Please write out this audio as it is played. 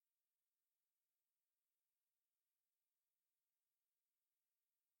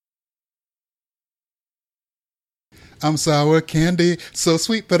I'm sour candy, so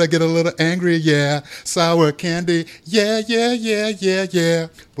sweet, but I get a little angry, yeah. Sour candy, yeah, yeah, yeah, yeah, yeah.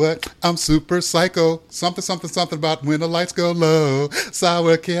 But I'm super psycho, something, something, something about when the lights go low.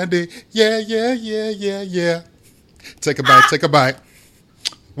 Sour candy, yeah, yeah, yeah, yeah, yeah. Take a bite, take a bite.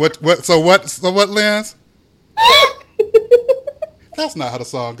 So what, Lance? That's not how the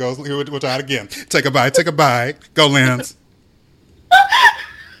song goes. We'll try it again. Take a bite, take a bite. Go, Lance.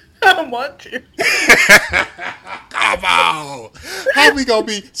 I don't want to. Come on. How we gonna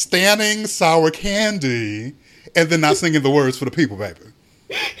be standing sour candy and then not singing the words for the people, baby?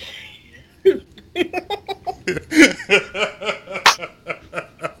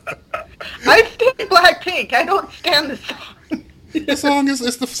 I stand Blackpink. I don't stand the song. The song is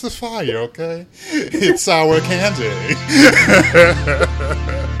it's the fire, okay? It's sour candy.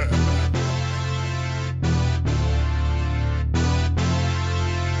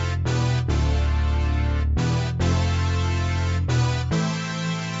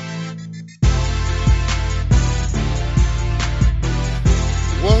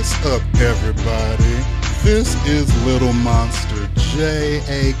 What's up, everybody? This is Little Monster J,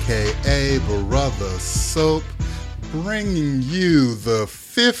 aka Brother Soap, bringing you the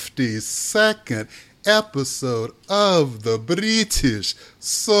 52nd episode of the British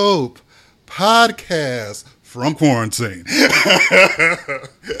Soap Podcast from quarantine.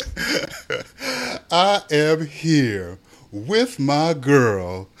 I am here with my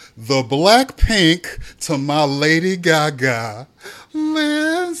girl, the Blackpink to my Lady Gaga,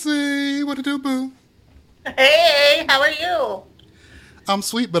 Lindsay. What to do, boo? Hey, how are you? I'm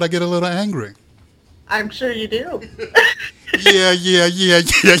sweet, but I get a little angry. I'm sure you do. Yeah.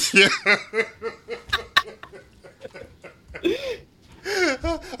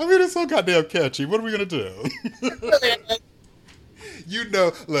 I mean, it's so goddamn catchy. What are we gonna do? You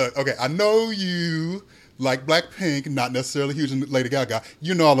know, look, okay, I know you like Blackpink, not necessarily huge in Lady Gaga.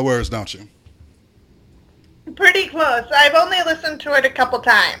 You know all the words, don't you? Pretty close. I've only listened to it a couple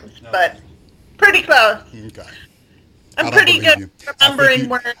times, but pretty close. Okay. I'm pretty good at remembering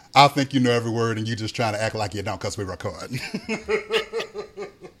words. I think you know every word, and you just trying to act like you don't because we record.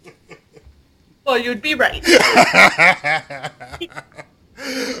 Well, you'd be right.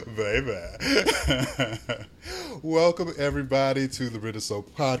 Baby. Welcome, everybody, to the British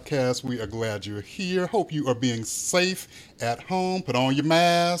Soap Podcast. We are glad you're here. Hope you are being safe at home. Put on your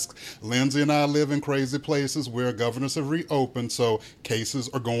mask. Lindsay and I live in crazy places where governors have reopened, so cases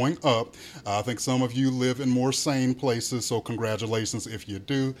are going up. I think some of you live in more sane places, so congratulations if you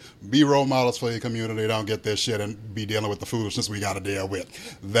do. Be role models for your community. Don't get this shit and be dealing with the foolishness we got to deal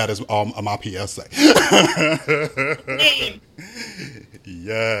with. That is all my PSA.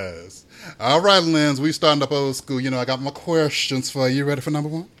 Yes. All right, Linz, we starting up old school. You know, I got my questions for you. Ready for number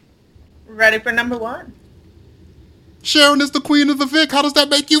one? Ready for number one. Sharon is the queen of the Vic. How does that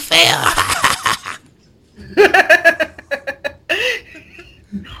make you feel?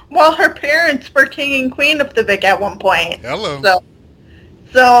 Well, her parents were king and queen of the Vic at one point. Hello.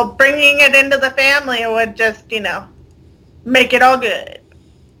 So bringing it into the family would just, make it all good.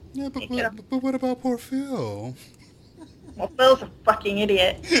 Yeah, but what about poor Phil? Well, Phil's a fucking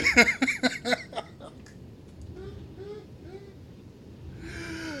idiot.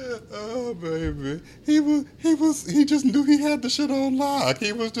 Oh, baby. He just knew he had the shit on lock.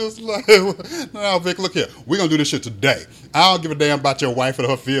 He was just like, now, Vic, look here. We're going to do this shit today. I don't give a damn about your wife and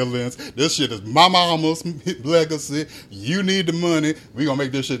her feelings. This shit is my mama's legacy. You need the money. We're going to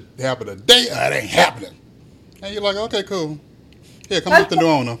make this shit happen today or it ain't happening. And you're like, okay, cool. Here, come with the new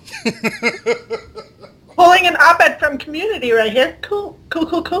owner. Pulling an op-ed from Community right here. Cool.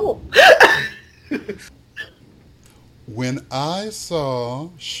 When I saw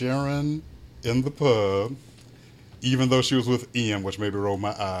Sharon in the pub, even though she was with Ian, which maybe rolled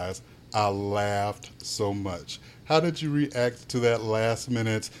my eyes, I laughed so much. How did you react to that last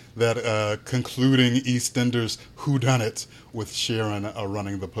minute, that concluding EastEnders whodunit with Sharon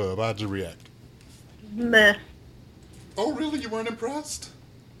running the pub? How'd you react? Meh. Oh, really? You weren't impressed?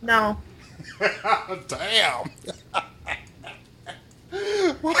 No. Damn.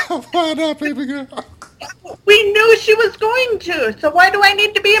 Why not, baby girl? We knew she was going to, so why do I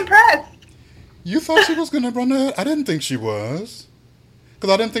need to be impressed? You thought she was going to run that? I didn't think she was.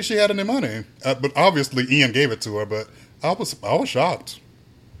 Because I didn't think she had any money. But obviously Ian gave it to her, but I was shocked.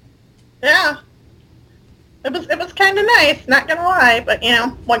 Yeah. It was kind of nice, not going to lie, but,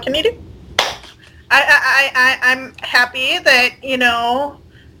 what can you do? I'm happy that,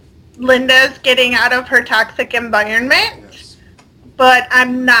 Linda's getting out of her toxic environment. Yes. But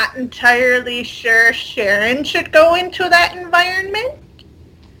I'm not entirely sure Sharon should go into that environment.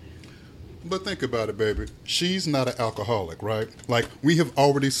 But think about it, baby. She's not an alcoholic, right? Like, we have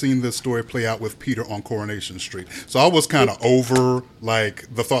already seen this story play out with Peter on Coronation Street. So I was kind of over,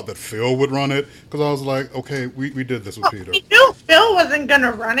 like, the thought that Phil would run it. Because I was like, okay, we did this with Peter. He knew Phil wasn't going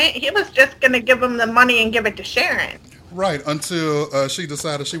to run it. He was just going to give him the money and give it to Sharon. Right, until she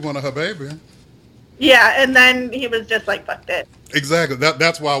decided she wanted her baby. Yeah, and then he was just like, fuck it. Exactly.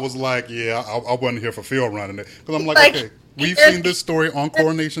 That's why I was like, yeah, I wasn't here for Phil running it. Because I'm like, okay, we've seen this story on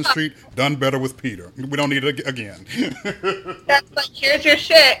Coronation Street, done better with Peter. We don't need it again. That's like, here's your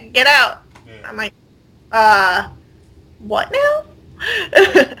shit, get out. Yeah. I'm like, what now?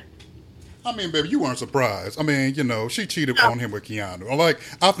 I mean, baby, you weren't surprised. I mean, you know, she cheated on him with Keanu. Like,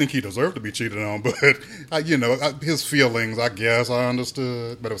 I think he deserved to be cheated on, but, you know, his feelings, I guess, I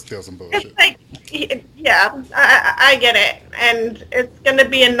understood, but it was still some bullshit. It's like, yeah, I get it. And it's going to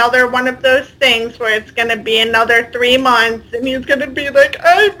be another one of those things where it's going to be another 3 months, and he's going to be like,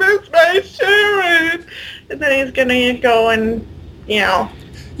 I miss my Sharon. And then he's going to go and, you know.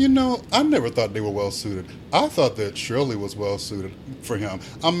 You know, I never thought they were well-suited. I thought that Shirley was well-suited for him.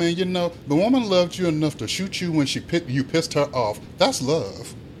 I mean, you know, the woman loved you enough to shoot you when you pissed her off. That's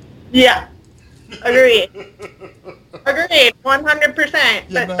love. Yeah. Agreed. Agreed.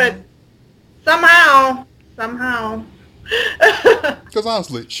 100%. But somehow. Because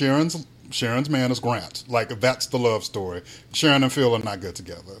honestly, Sharon's man is Grant. Like, that's the love story. Sharon and Phil are not good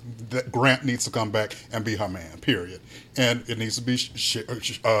together. Grant needs to come back and be her man, period. And it needs to be,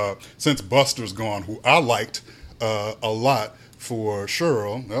 since Buster's gone, who I liked a lot for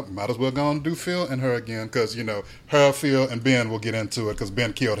Cheryl, well, might as well go and do Phil and her again, because, you know, her, Phil, and Ben will get into it, because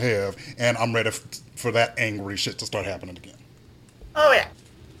Ben killed Hev, and I'm ready for that angry shit to start happening again. Oh, yeah.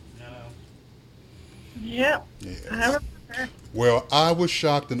 Yeah. Yes. I remember. Well, I was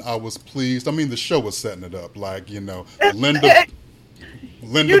shocked and I was pleased. I mean, the show was setting it up. Like, you know, Linda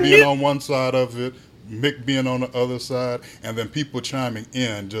being on one side of it, Mick being on the other side, and then people chiming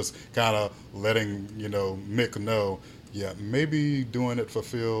in, just kind of letting, you know, Mick know, yeah, maybe doing it for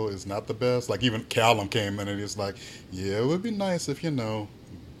Phil is not the best. Like, even Callum came in and he's like, yeah, it would be nice if, you know,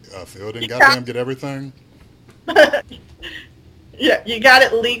 Phil didn't goddamn get everything. Yeah, you got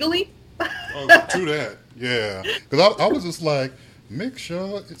it legally? Oh, true that. Yeah, because I was just like, Mick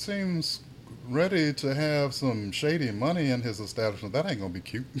Shaw, it seems ready to have some shady money in his establishment. That ain't gonna be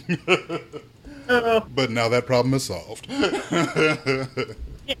cute. But now that problem is solved. Yes,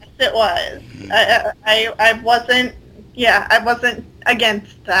 it was. I wasn't. Yeah, I wasn't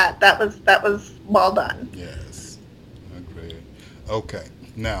against that. That was well done. Yes, agreed. Okay,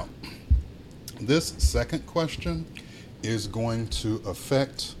 now this second question is going to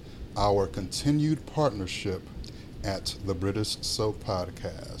affect our continued partnership at the British Soap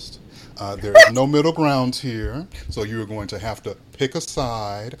Podcast. There is no middle ground here, so you're going to have to pick a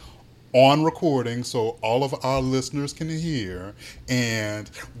side on recording so all of our listeners can hear,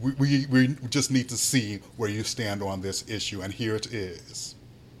 and we just need to see where you stand on this issue, and here it is.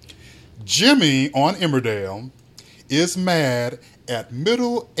 Jimmy on Emmerdale is mad at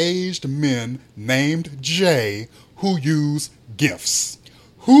middle-aged men named Jay who use gifts.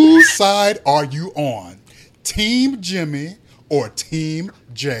 Whose side are you on? Team Jimmy or Team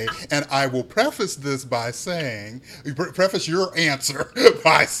Jay? And I will preface this by saying, preface your answer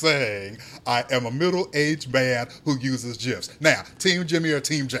by saying, I am a middle-aged man who uses GIFs. Now, Team Jimmy or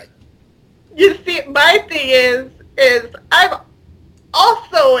Team Jay? You see, my thing is I'm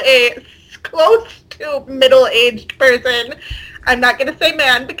also a close to middle-aged person. I'm not going to say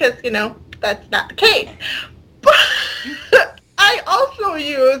man because, you know, that's not the case. But I also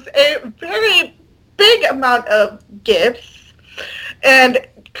use a very big amount of GIFs, and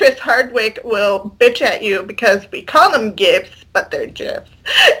Chris Hardwick will bitch at you because we call them GIFs, but they're GIFs.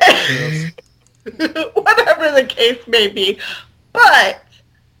 Yes. Whatever the case may be. But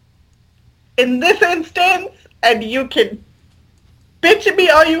in this instance, and you can bitch at me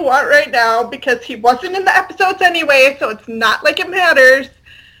all you want right now because he wasn't in the episodes anyway, so it's not like it matters.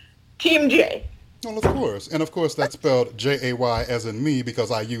 Team J. Well, of course. And of course, that's spelled J-A-Y as in me because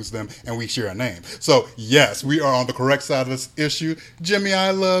I use them and we share a name. So, yes, we are on the correct side of this issue. Jimmy,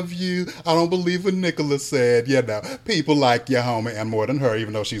 I love you. I don't believe what Nicholas said. You know, people like your homie and more than her,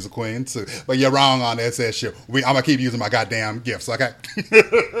 even though she's a queen, too. But you're wrong on this issue. I'm going to keep using my goddamn gifts, okay?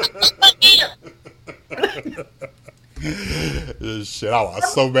 Shit, I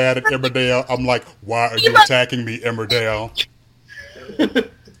was so mad at Emmerdale. I'm like, why are you attacking me, Emmerdale?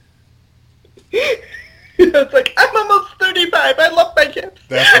 It's like, I'm almost 35. I love my gifts.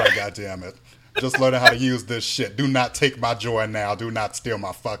 That's right, goddammit. Just learning how to use this shit. Do not take my joy now. Do not steal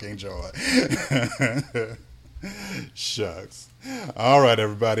my fucking joy. Shucks. All right,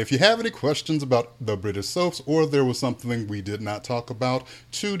 everybody. If you have any questions about the British soaps, or there was something we did not talk about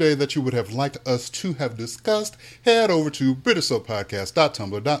today that you would have liked us to have discussed, head over to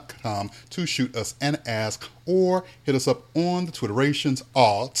BritishSoapPodcast.tumblr.com to shoot us an ask, or hit us up on the Twitterations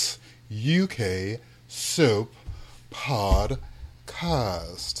at UK Soap Podcast.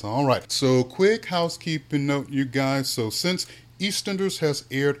 All right. So, quick housekeeping note, you guys. So, since EastEnders has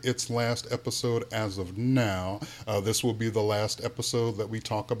aired its last episode as of now, this will be the last episode that we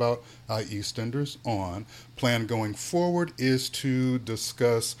talk about EastEnders on. Plan going forward is to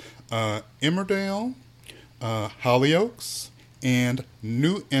discuss Emmerdale, Hollyoaks, and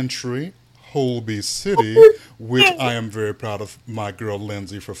new entry Holby City, which I am very proud of my girl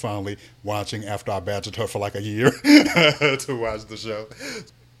Lindsay for finally watching after I badgered her for like a year to watch the show.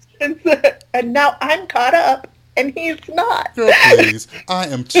 And now I'm caught up, and he's not. Girl, please. I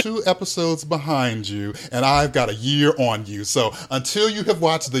am 2 episodes behind you, and I've got a year on you. So until you have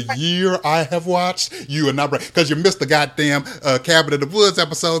watched the year I have watched, you are not right. Because you missed the goddamn Cabin in the Woods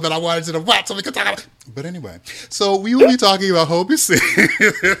episode that I wanted you to watch so we could talk about. But anyway, so we will be talking about Holby City.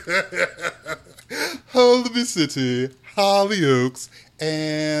 Holby City, Hollyoaks,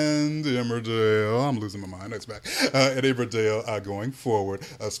 and Emmerdale. I'm losing my mind. It's back. And Emmerdale going forward,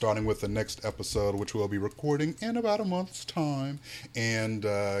 starting with the next episode, which we'll be recording in about a month's time. And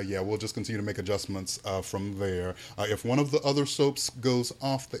we'll just continue to make adjustments from there. If one of the other soaps goes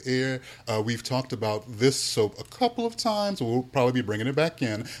off the air, we've talked about this soap a couple of times. We'll probably be bringing it back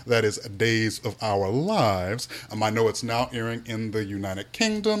in. That is Days of Our Lives. I know it's now airing in the United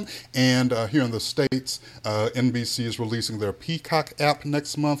Kingdom, and here in the States, NBC is releasing their Peacock app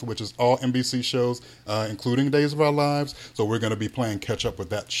next month, which is all NBC shows, including Days of Our Lives. So we're going to be playing catch up with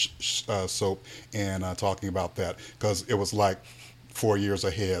that soap and talking about that, because it was like 4 years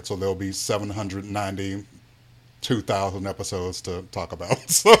ahead. So there'll be 792,000 episodes to talk about.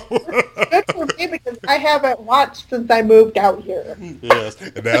 So good for me, because I haven't watched since I moved out here. Yes,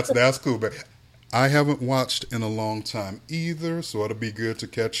 and that's cool. But I haven't watched in a long time either, so it'll be good to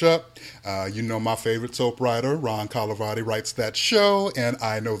catch up. My favorite soap writer, Ron Carlivati, writes that show, and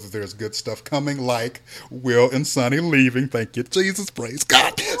I know that there's good stuff coming, like Will and Sonny leaving. Thank you, Jesus, praise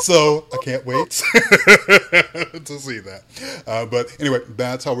God. So I can't wait to see that. But anyway,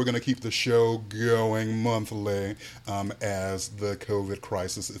 that's how we're going to keep the show going monthly as the COVID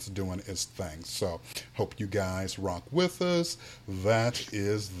crisis is doing its thing. So hope you guys rock with us. That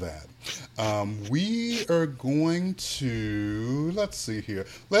is that. We are going to, let's see here.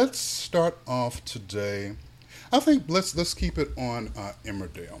 Let's start off today. I think let's keep it on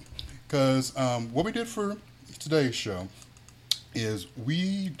Emmerdale, because what we did for today's show is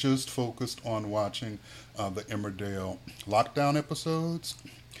we just focused on watching the Emmerdale lockdown episodes.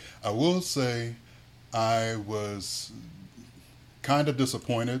 I will say I was kind of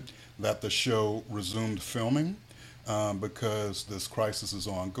disappointed that the show resumed filming. Because this crisis is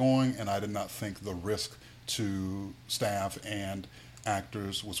ongoing, and I did not think the risk to staff and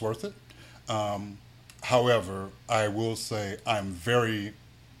actors was worth it. However, I will say I'm very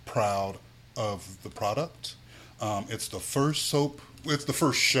proud of the product. It's the first show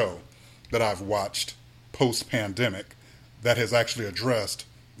that I've watched post-pandemic that has actually addressed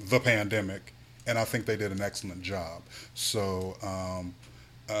the pandemic, and I think they did an excellent job. So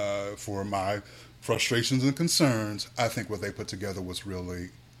for my frustrations and concerns, I think what they put together was really,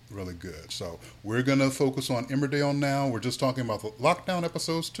 really good. So we're going to focus on Emmerdale now. We're just talking about the lockdown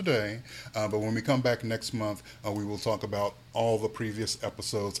episodes today, but when we come back next month, we will talk about all the previous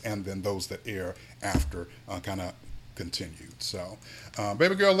episodes and then those that air after, kind of continued. So,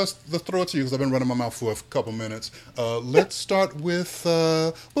 baby girl, let's throw it to you, because I've been running my mouth for a couple minutes. Let's start with,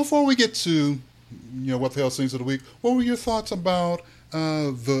 before we get to, what the hell scenes of the week, what were your thoughts about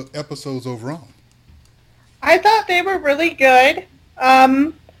the episodes overall? I thought they were really good.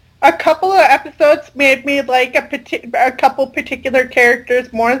 A couple of episodes made me like a couple particular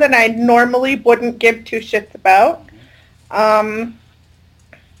characters more than I normally wouldn't give 2 shits about.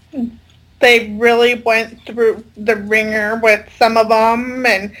 They really went through the ringer with some of them,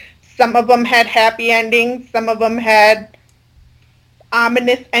 and some of them had happy endings, some of them had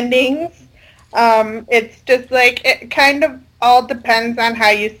ominous endings. It's just like, it kind of all depends on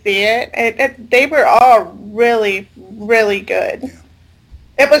how you see it. They were all really, really good. Yeah.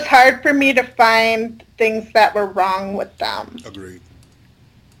 It was hard for me to find things that were wrong with them. Agreed.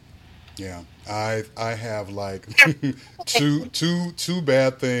 Yeah, I have like two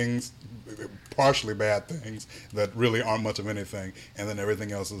bad things, partially bad things that really aren't much of anything, and then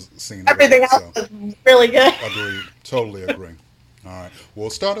everything else is seen. Everything else is really good. Agreed. Totally agree. All right. Well,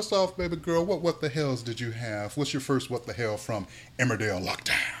 start us off, baby girl. What the hells did you have? What's your first what the hell from Emmerdale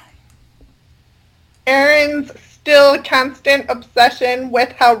Lockdown? Aaron's still constant obsession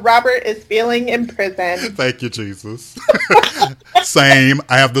with how Robert is feeling in prison. Thank you, Jesus. Same.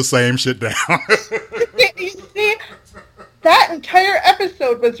 I have the same shit down. You see, that entire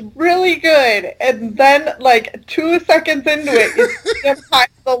episode was really good, and then like 2 seconds into it, you see him find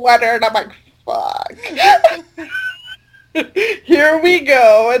the letter, and I'm like, fuck. Here we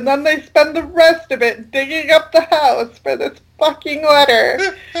go, and then they spend the rest of it digging up the house for this fucking letter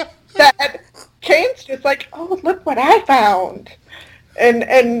that Kane's just like, oh, look what I found.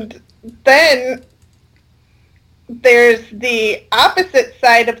 And then there's the opposite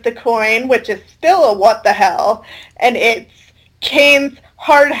side of the coin, which is still a what the hell, and it's Kane's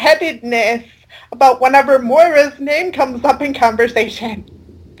hard-headedness about whenever Moira's name comes up in conversation.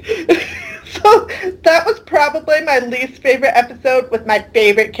 So that was probably my least favorite episode with my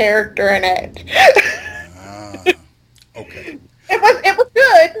favorite character in it. Okay. It was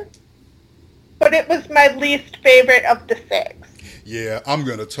good, but it was my least favorite of the 6. Yeah, I'm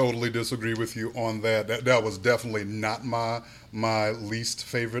gonna totally disagree with you on that. That was definitely not my least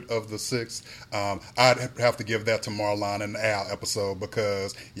favorite of the 6. I'd have to give that to Marlon and Al episode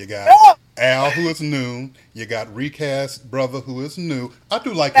because you got Al, who is new. You got recast brother, who is new. I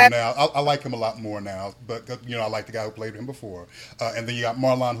do like him now. I like him a lot more now, but I like the guy who played him before. And then you got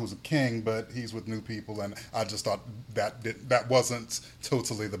Marlon, who's a king, but he's with new people, and I just thought that wasn't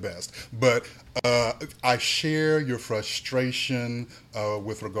totally the best. But I share your frustration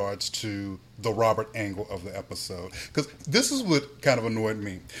with regards to the Robert angle of the episode, because this is what kind of annoyed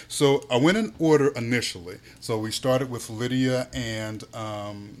me. So I went in order initially. So we started with Lydia and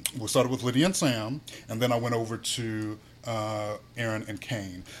Sam, and then I went over to Aaron and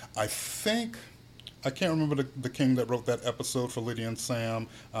Kane. I can't remember the king that wrote that episode for Lydia and Sam.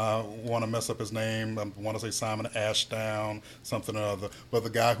 Want to mess up his name. I want to say Simon Ashdown, something or other. But the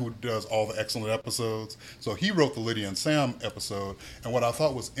guy who does all the excellent episodes. So he wrote the Lydia and Sam episode. And what I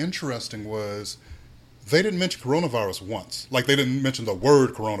thought was interesting was they didn't mention coronavirus once. Like, they didn't mention the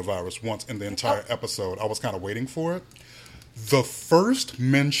word coronavirus once in the entire episode. I was kind of waiting for it. The first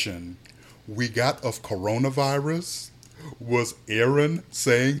mention we got of coronavirus was Aaron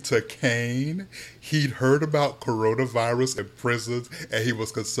saying to Kane he'd heard about coronavirus in prisons and he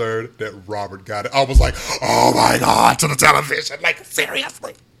was concerned that Robert got it. I was like, oh my God, to the television. Like,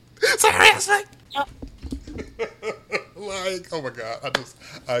 seriously? Seriously? Like, oh my God.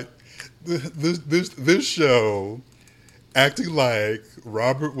 This show acting like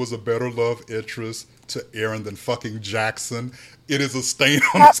Robert was a better love interest to Aaron than fucking Jackson. It is a stain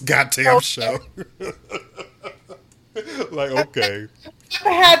on this goddamn show. Like, okay.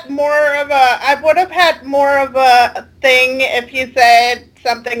 I would have had more of a thing if you said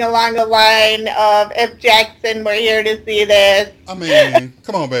something along the line of, if Jackson were here to see this. I mean,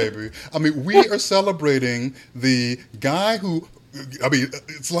 come on, baby. I mean, we are celebrating the guy who,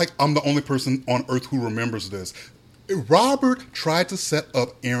 it's like I'm the only person on earth who remembers this. Robert tried to set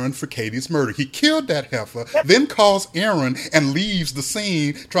up Aaron for Katie's murder. He killed that heifer, then calls Aaron and leaves the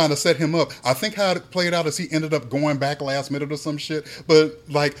scene trying to set him up. I think how it played out is he ended up going back last minute or some shit. But,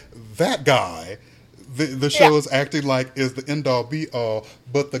 like, that guy, the show is acting like is the end-all be-all.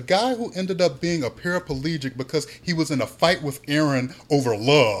 But the guy who ended up being a paraplegic because he was in a fight with Aaron over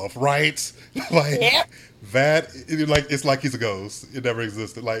love, right? Like... Yeah. It's like he's a ghost. It never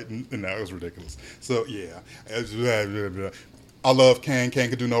existed. Like, no, it was ridiculous. So, yeah. I love Kane. Kane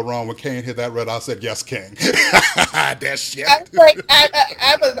could do no wrong. When Kane hit that red, I said, yes, King. That shit.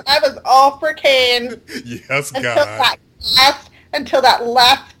 I was all for Kane. Yes, God. Until that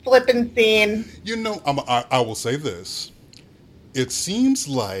last flipping scene. You know, I will say this. It seems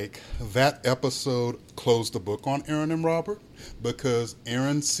like that episode closed the book on Aaron and Robert because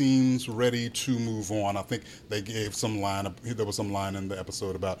Aaron seems ready to move on. I think they gave there was some line in the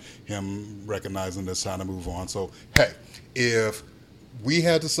episode about him recognizing it's time to move on. So, hey, if we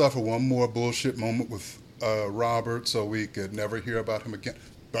had to suffer one more bullshit moment with Robert so we could never hear about him again,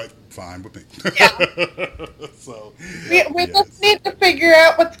 but fine with me. Yeah. So we just need to figure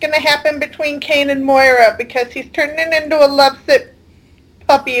out what's going to happen between Kane and Moira because he's turning into a lovesick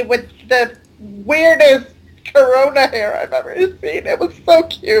puppy with the weirdest corona hair I've ever seen. It was so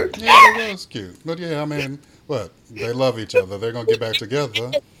cute. Yeah, it was cute. But yeah, I mean, what? They love each other. They're going to get back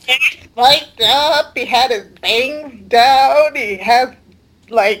together. He's spiked up. He had his bangs down. He has,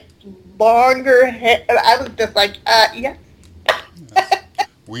 like, longer hair. I was just like, yes.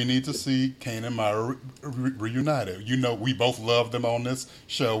 We need to see Kane and Myra reunited. You know, we both love them on this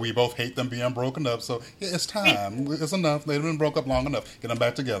show. We both hate them being broken up. So yeah, it's time. It's enough. They've been broke up long enough. Get them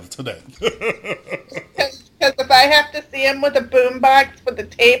back together today. Because if I have to see him with a boombox with the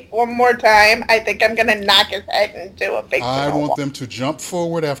tape one more time, I think I'm going to knock his head into a big I wall. want them to jump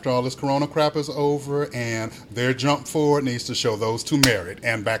forward after all this corona crap is over, and their jump forward needs to show those two married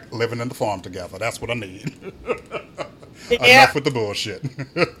and back living in the farm together. That's what I need. Yeah. Enough with the bullshit.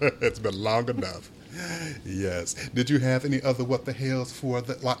 It's been long enough. Yes. Did you have any other what the hells for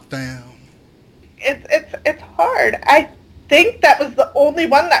the lockdown? It's hard. I think that was the only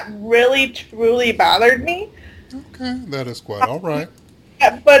one that really truly bothered me. Okay, that is quite all right.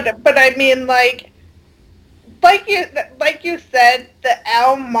 But I mean, like you said, the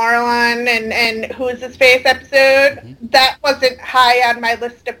Al Marlon and Who's His Face episode, that wasn't high on my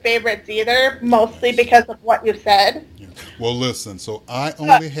list of favorites either, mostly because of what you said. Yeah. Well, listen, so I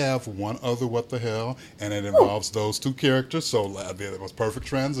only have one other what the hell, and it involves those two characters, so it was perfect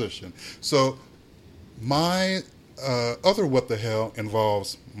transition. So my other what the hell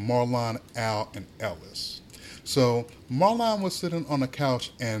involves Marlon, Al, and Ellis. So Marlon was sitting on a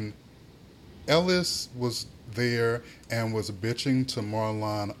couch, and Ellis was there and was bitching to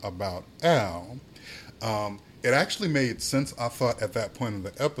Marlon about Al. It actually made sense, I thought, at that point in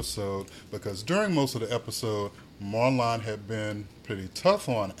the episode, because during most of the episode, Marlon had been pretty tough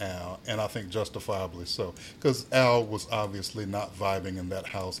on Al, and I think justifiably so, because Al was obviously not vibing in that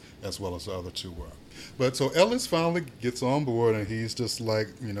house as well as the other two were. But so Ellis finally gets on board, and he's just like,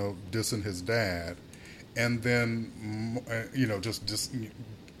 dissing his dad, and then, just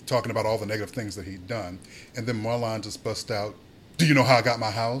talking about all the negative things that he'd done. And then Marlon just busts out, "Do you know how I got my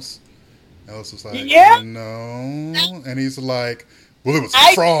house?" Ellis was like, Yeah. "No." And he's like, "Well, it was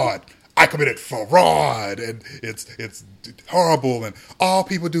fraud. I committed fraud, and it's horrible, and all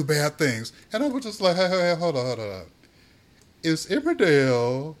people do bad things." And I was just like, hey, hold on. Is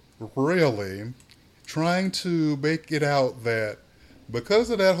Emmerdale really trying to make it out that because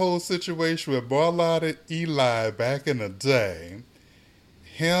of that whole situation with Marlon and Eli back in the day,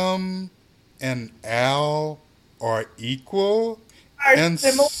 him and Al are equal? Are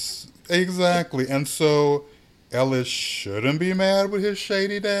similar. Exactly. And so Ellis shouldn't be mad with his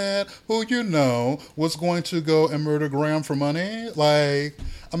shady dad, who was going to go and murder Graham for money. Like,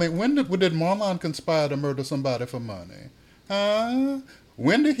 I mean, when did Marlon conspire to murder somebody for money? Huh?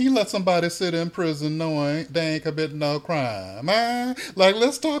 When did he let somebody sit in prison knowing they ain't committing no crime? Huh? Like,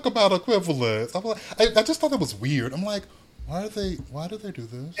 let's talk about equivalence. I just thought that was weird. I'm like, why do they do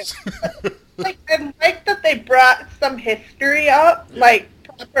this? I like that they brought some history up, like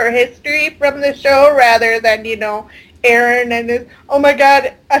proper history from the show, rather than, Aaron and his, "Oh my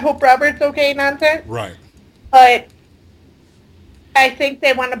God, I hope Robert's okay" nonsense. Right. But I think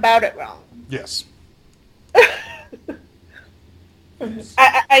they went about it wrong. Yes.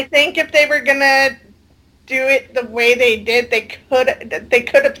 I think if they were gonna do it the way they did, they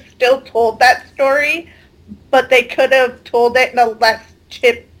could have still told that story, but they could have told it in a less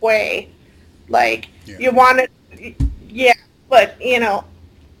chip way. Like, you wanted, but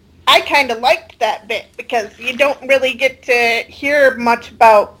I kind of liked that bit because you don't really get to hear much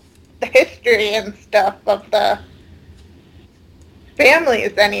about the history and stuff of the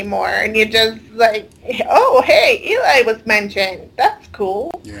families anymore, and you just like, "Oh, hey, Eli was mentioned. That's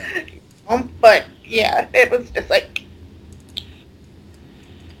cool." Yeah. But yeah, it was just like,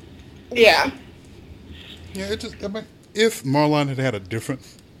 yeah. Yeah, if Marlon had had a different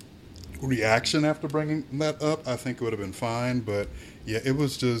reaction after bringing that up, I think it would have been fine. But yeah, it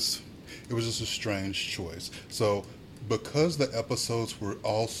was just a strange choice. So because the episodes were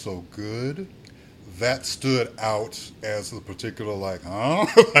all so good, that stood out as the particular, like, huh?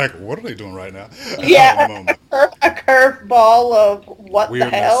 Like, what are they doing right now? Yeah, Moment. a curveball of what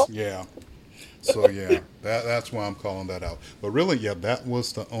Weirdness, the hell? yeah. So yeah, that's why I'm calling that out. But really, yeah, that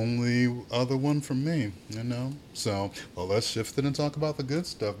was the only other one for me, So, well, let's shift it and talk about the good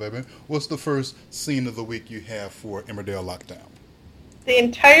stuff, baby. What's the first scene of the week you have for Emmerdale Lockdown? The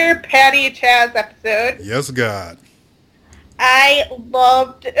entire Patty Chaz episode. Yes, God. I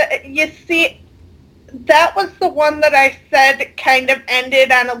loved, you see, that was the one that I said kind of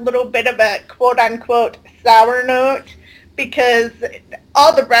ended on a little bit of a quote-unquote sour note, because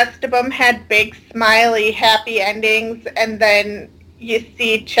all the rest of them had big, smiley, happy endings, and then you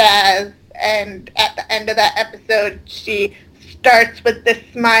see Chaz, and at the end of that episode, she starts with this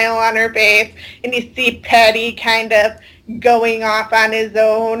smile on her face, and you see Patty kind of going off on his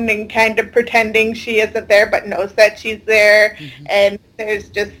own and kind of pretending she isn't there but knows that she's there. Mm-hmm. And there's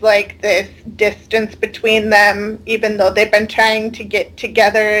just like this distance between them, even though they've been trying to get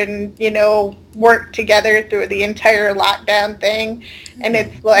together and, you know, work together through the entire lockdown thing. And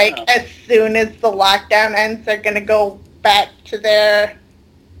it's like, as soon as the lockdown ends, they're going to go back to their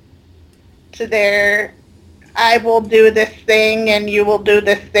I will do this thing and you will do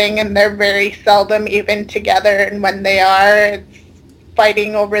this thing, and they're very seldom even together, and when they are, it's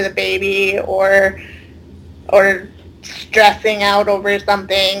fighting over the baby or stressing out over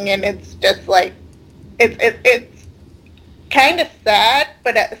something, and it's just like it's kind of sad,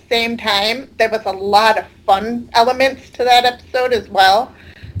 but at the same time there was a lot of fun elements to that episode as well.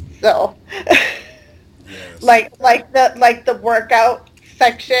 So yes. like the workout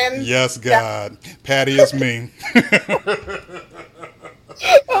section. Yes, God. Yeah. Patty is me.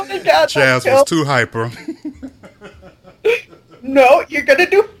 Oh my God. Chaz was too hyper. No, you're going to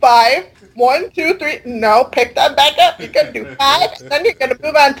do 5. 1, 2, 3. No, pick that back up. You're going to do 5, and then you're going to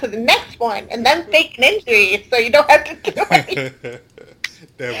move on to the next one, and then fake an injury so you don't have to do it.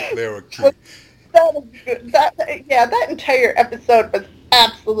 They were cute. That was good. That entire episode was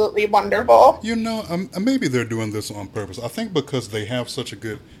absolutely wonderful. You know, maybe they're doing this on purpose. I think because they have such a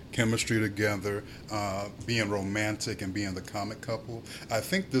good chemistry together, being romantic and being the comic couple. I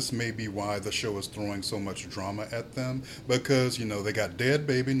think this may be why the show is throwing so much drama at them, because, you know, they got dead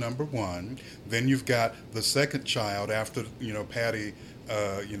baby number 1, then you've got the second child after, you know, Patty,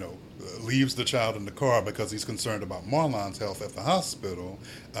 leaves the child in the car because he's concerned about Marlon's health at the hospital.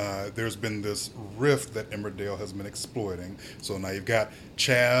 There's been this rift that Emmerdale has been exploiting. So now you've got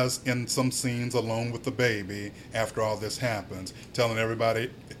Chaz in some scenes alone with the baby after all this happens, telling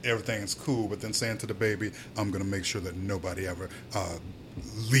everybody everything's cool, but then saying to the baby, I'm going to make sure that nobody ever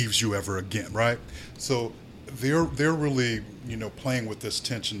leaves you ever again, right? So they're really, you know, playing with this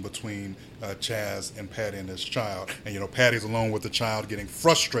tension between Chaz and Patty and his child. And, you know, Patty's alone with the child getting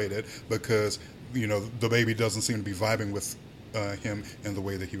frustrated because, you know, the baby doesn't seem to be vibing with him in the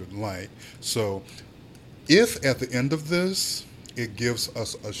way that he would like. So if at the end of this it gives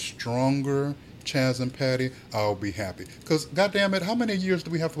us a stronger Chaz and Patty, I'll be happy. Because, goddamn it, how many years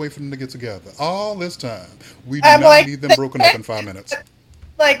do we have to wait for them to get together? All this time. We do not need them broken up in 5 minutes.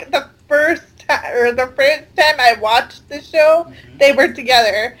 Like the first time I watched the show, mm-hmm. they were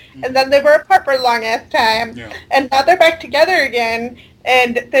together, mm-hmm. and then they were apart for a long ass time, yeah. And now they're back together again,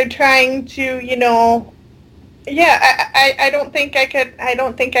 and they're trying to, you know, I don't think I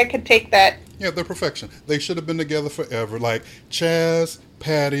could take that. Yeah, they're perfection. They should have been together forever, like Chaz,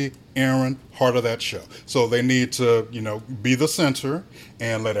 Patty, Aaron, heart of that show. So they need to, you know, be the center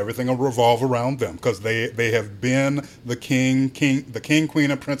and let everything revolve around them, because they have been the king,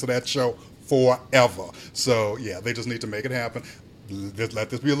 queen, and prince of that show forever. So yeah, they just need to make it happen. Just let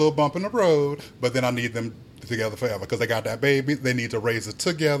this be a little bump in the road, but then I need them together forever because they got that baby. They need to raise it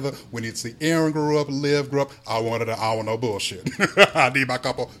together. We need to see Aaron grow up, Liv grow up. I want no bullshit. I need my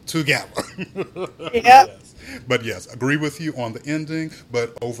couple together. Yeah. Yes. But yes, agree with you on the ending,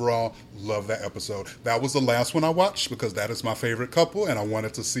 but overall, love that episode. That was the last one I watched because that is my favorite couple, and I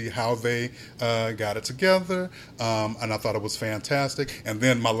wanted to see how they got it together, and I thought it was fantastic. And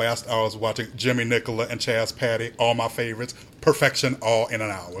then my last hour was watching Jimmy, Nicola, and Chaz, Patty, all my favorites. Perfection, all in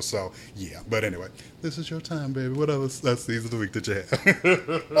an hour. So, yeah. But anyway, this is your time, baby. What other season of the week did you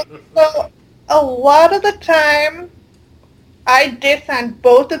have? So, a lot of the time, I diss on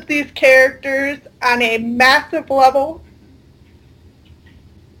both of these characters on a massive level,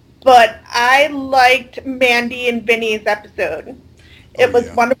 but I liked Mandy and Vinny's episode. It was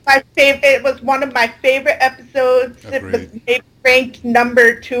one of my favorite. It was one of my favorite episodes. Agreed. It was maybe ranked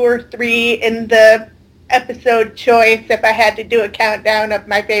number 2 or 3 in the episode choice if I had to do a countdown of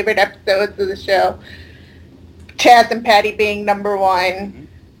my favorite episodes of the show. Chaz and Patty being number 1. Mm-hmm.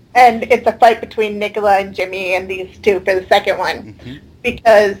 And it's a fight between Nicola and Jimmy and these two for the second one. Mm-hmm.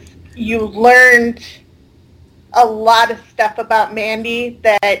 Because you learned a lot of stuff about Mandy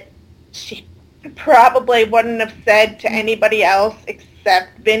that she probably wouldn't have said to anybody else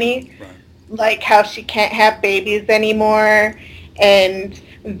except Vinny. Right. Like how she can't have babies anymore, and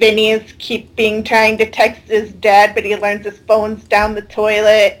Vinny's trying to text his dad, but he learns his phone's down the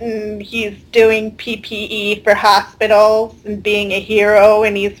toilet, and he's doing PPE for hospitals and being a hero,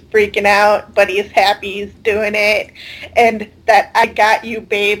 and he's freaking out, but he's happy he's doing it. And that "I got you,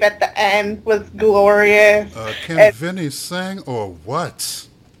 babe" at the end was glorious. Can Vinny sing or what?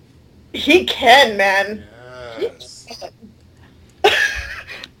 He can, man. Yes. He can.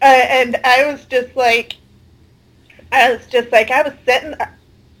 And I was just like, I was just like, I was sitting.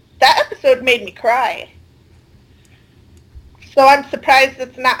 That episode made me cry. So I'm surprised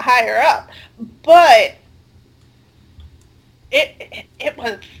it's not higher up. But it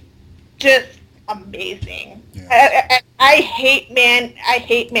was just amazing. Yeah. I hate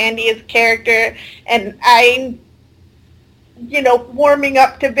Mandy's character, and I'm warming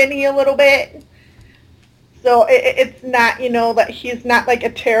up to Vinny a little bit. So it's not, that he's not like a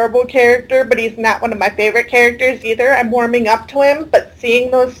terrible character, but he's not one of my favorite characters either. I'm warming up to him, but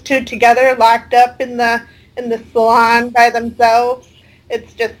seeing those two together locked up in the salon by themselves,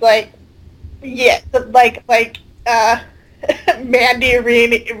 it's just like, yeah, like Mandy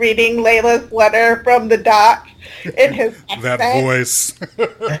reading Layla's letter from the dock in his That accent. voice.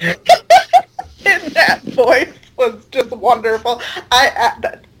 And that voice was just wonderful.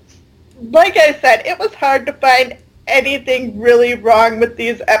 Like I said, it was hard to find anything really wrong with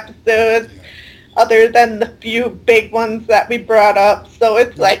these episodes other than the few big ones that we brought up. So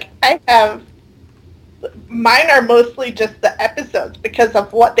it's like mine are mostly just the episodes because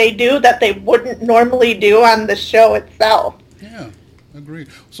of what they do that they wouldn't normally do on the show itself. Yeah, agreed.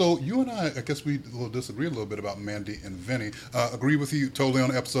 So you and I guess we will disagree a little bit about Mandy and Vinny. Agree with you totally on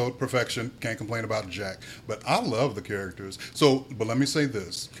the episode, perfection. Can't complain about Jack. But I love the characters. But let me say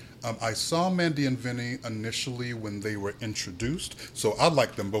this. I saw Mandy and Vinny initially when they were introduced, so I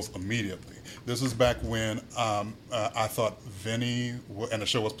liked them both immediately. This is back when I thought Vinny, and the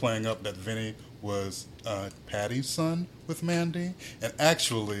show was playing up that Vinny was Patty's son with Mandy. And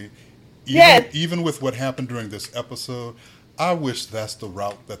actually, even with what happened during this episode, I wish that's the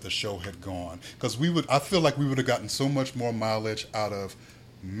route that the show had gone. Because I feel like we would have gotten so much more mileage out of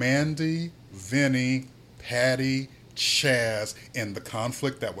Mandy, Vinny, Patty, Chaz, and the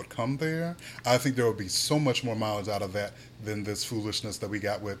conflict that would come there. I think there would be so much more mileage out of that than this foolishness that we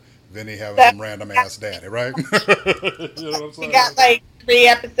got with Vinny having some random ass daddy, right? You know what I'm saying? He got like 3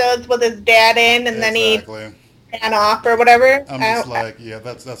 episodes with his dad in, and then he ran off or whatever. I'm just like, yeah,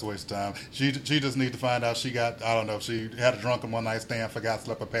 that's a waste of time. She just needs to find out she had a drunken one night stand, forgot to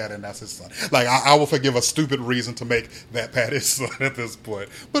slip a Patty, and that's his son. Like, I will forgive a stupid reason to make that Patty's son at this point.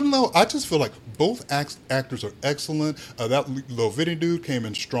 But no, I just feel like both actors are excellent. That little Vinny dude came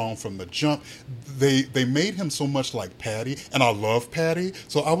in strong from the jump. They made him so much like Patty, and I love Patty.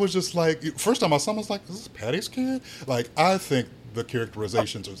 So I was just like, first time I saw him, I was like, is this Patty's kid? Like, I think the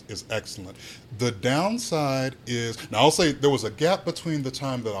characterizations is excellent. The downside is, now I'll say there was a gap between the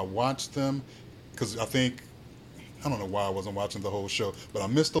time that I watched them, because I don't know why I wasn't watching the whole show, but I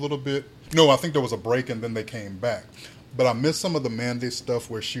missed a little bit. No, I think there was a break and then they came back. But I missed some of the Mandy stuff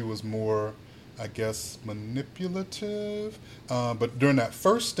where she was more, I guess, manipulative. But during that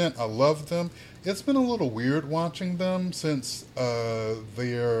first stint, I loved them. It's been a little weird watching them since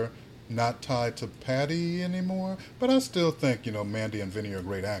they're not tied to Patty anymore, but I still think Mandy and Vinny are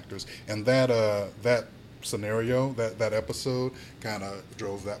great actors, and that scenario, that episode, kind of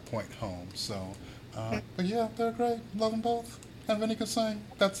drove that point home. So, but yeah, they're great. Love them both. And Vinny can sing.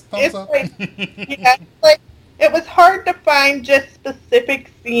 That's thumbs up. It was hard to find just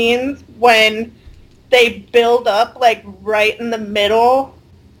specific scenes when they build up like right in the middle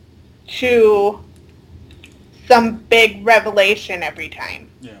to some big revelation every time.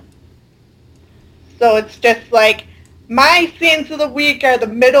 Yeah. So it's just like, my scenes of the week are the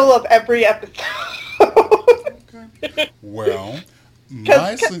middle of every episode. Okay. Well,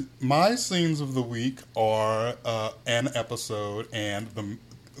 my scenes of the week are an episode and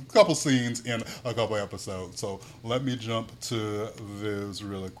a couple scenes in a couple episodes. So let me jump to this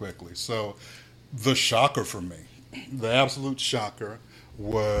really quickly. So the shocker for me, the absolute shocker,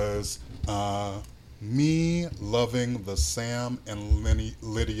 was me loving the Sam and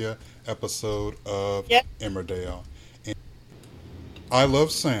Lydia episode of Emmerdale. And I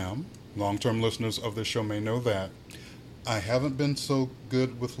love Sam. Long-term listeners of this show may know that. I haven't been so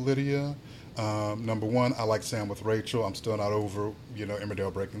good with Lydia. Number one, I like Sam with Rachel. I'm still not over,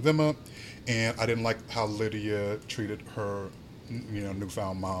 Emmerdale breaking them up. And I didn't like how Lydia treated her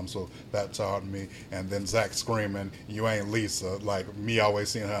newfound mom, so that taught me. And then Zach screaming, "You ain't Lisa," like me always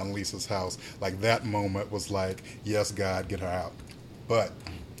seeing her in Lisa's house. Like, that moment was like, yes, God, get her out. But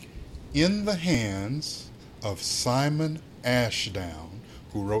in the hands of Simon Ashdown,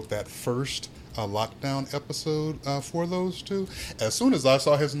 who wrote that first lockdown episode for those two, as soon as I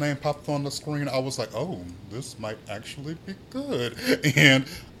saw his name pop up on the screen, I was like, oh, this might actually be good. And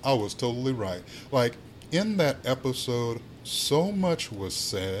I was totally right. Like, in that episode, so much was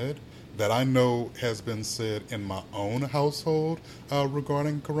said that I know has been said in my own household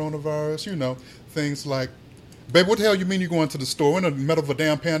regarding coronavirus. Things like, Babe, what the hell you mean you going to the store in the middle of a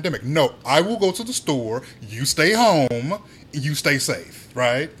damn pandemic? No, I will go to the store. You stay home. You stay safe,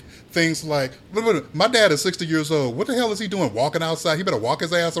 right? Things like, my dad is 60 years old. What the hell is he doing walking outside? He better walk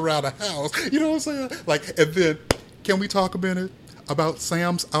his ass around the house. You know what I'm saying? Like, and then, can we talk a minute about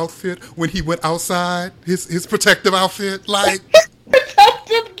Sam's outfit when he went outside? His protective outfit? Like,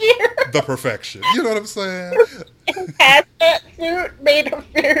 Protective gear. the perfection. You know what I'm saying? Hazmat suit made him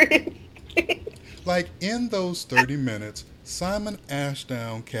very Like, in those 30 minutes, Simon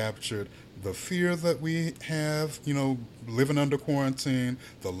Ashdown captured the fear that we have, living under quarantine,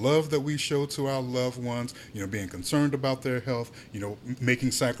 the love that we show to our loved ones, being concerned about their health, making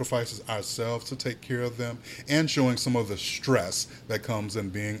sacrifices ourselves to take care of them, and showing some of the stress that comes in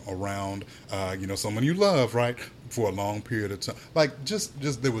being around, someone you love, right, for a long period of time. Like, just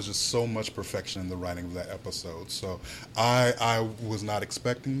there was just so much perfection in the writing of that episode. So I was not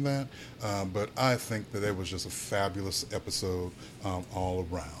expecting that, but I think that it was just a fabulous episode all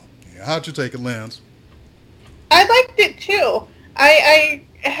around. Yeah. How'd you take it, Lance? I liked it too. I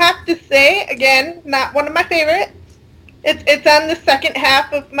have to say, again, not one of my favorites. It's on the second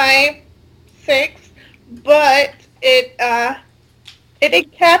half of my 6, but it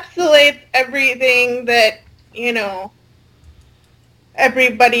encapsulates everything that,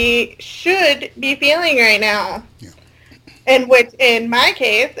 everybody should be feeling right now. Yeah. And which, in my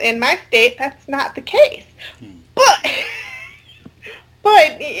case, in my state, that's not the case.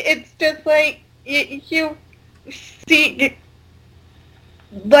 But it's just like, you see,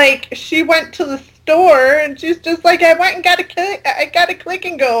 like, she went to the store and she's just like, I got to click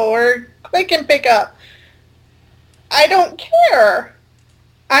and go, or click and pick up. I don't care.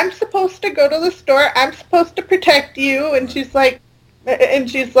 I'm supposed to go to the store. I'm supposed to protect you. And she's like,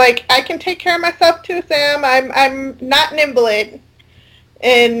 I can take care of myself too, Sam. I'm not an invalid.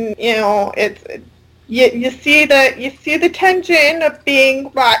 And, it's, you see the tension of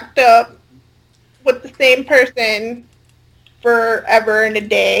being locked up with the same person forever and a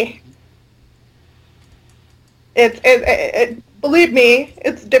day. It believe me,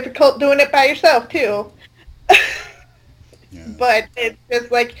 it's difficult doing it by yourself too. Yeah. But it's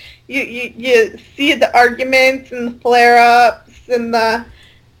just like you see the arguments and the flare-ups and the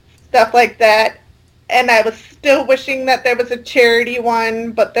stuff like that. And I was still wishing that there was a charity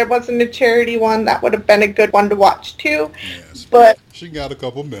one, but there wasn't a charity one. That would have been a good one to watch too. Yes. But she got a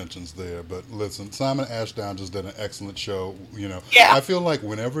couple mentions there. But listen, Simon Ashdown just did an excellent show. Yeah. I feel like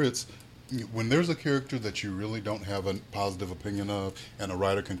when there's a character that you really don't have a positive opinion of, and a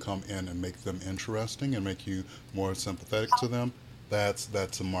writer can come in and make them interesting and make you more sympathetic to them, that's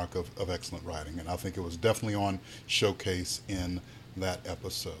a mark of excellent writing. And I think it was definitely on showcase in that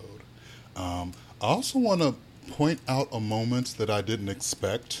episode. I also want to point out a moment that I didn't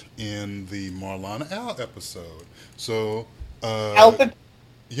expect in the Marlana Al episode. So,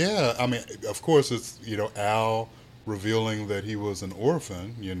 yeah, I mean, of course, it's, Al revealing that he was an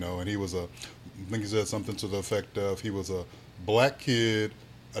orphan, and he was I think he said something to the effect of he was a black kid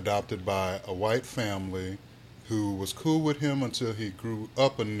adopted by a white family who was cool with him until he grew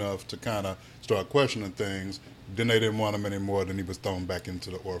up enough to kind of start questioning things. Then they didn't want him anymore. Then he was thrown back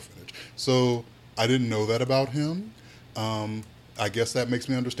into the orphanage. So I didn't know that about him. I guess that makes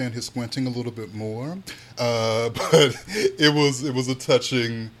me understand his squinting a little bit more. But it was a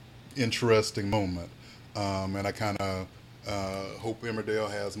touching, interesting moment. And I kind of hope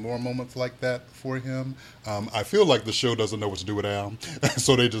Emmerdale has more moments like that for him. I feel like the show doesn't know what to do with Al.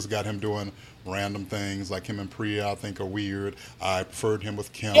 So they just got him doing random things, like him and Priya, I think, are weird. I preferred him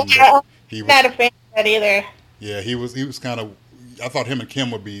with Kim. Yeah, he was not a fan of that either. Yeah, he was kind of, I thought him and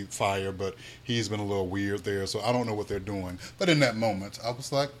Kim would be fire, but he's been a little weird there, so I don't know what they're doing. But in that moment, I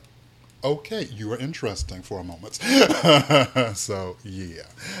was like, okay, you are interesting for a moment. So,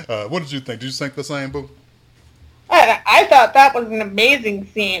 yeah. What did you think? Did you think the same, Boo? I thought that was an amazing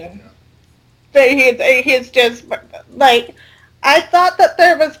scene. Yeah. He's just, like, I thought that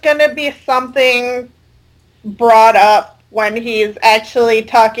there was going to be something brought up when he's actually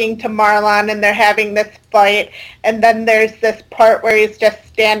talking to Marlon and they're having this fight, and then there's this part where he's just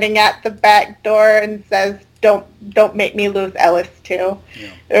standing at the back door and says, don't make me lose Ellis too,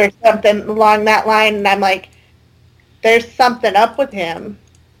 yeah, or something along that line, and I'm like, there's something up with him.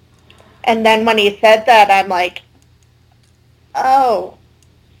 And then when he said that, I'm like, oh,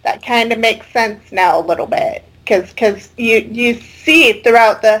 that kind of makes sense now a little bit, because you see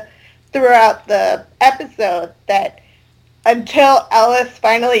throughout the episode that until Ellis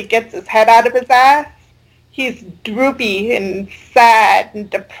finally gets his head out of his ass, he's droopy and sad and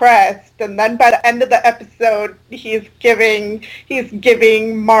depressed. And then by the end of the episode, he's giving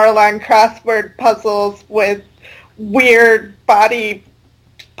Marlon crossword puzzles with weird body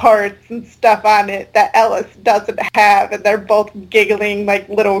parts and stuff on it that Ellis doesn't have, and they're both giggling like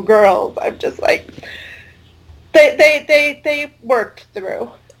little girls. I'm just like, they worked through.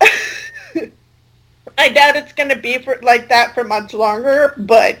 I doubt it's going to be like that for much longer,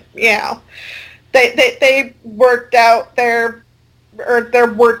 but they worked out they're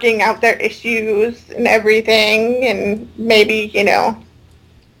working out their issues and everything, and maybe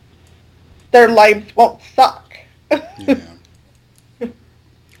their lives won't suck. Yeah.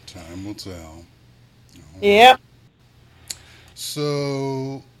 Time will tell. Yep.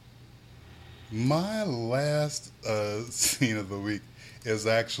 So, my last scene of the week is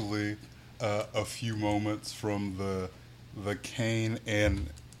actually a few moments from the Cain and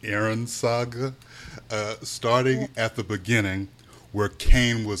Aaron saga, starting at the beginning, where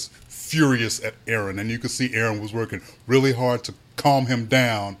Cain was furious at Aaron, and you could see Aaron was working really hard to calm him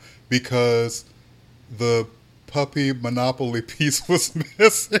down because the puppy Monopoly piece was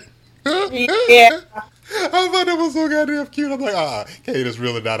missing. Yeah. I thought it was so goddamn cute. I'm like, Cain is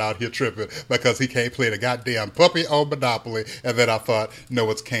really not out here tripping because he can't play the goddamn puppy on Monopoly. And then I thought, no,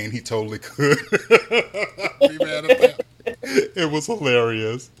 it's Cain. He totally could. Be mad at that. It was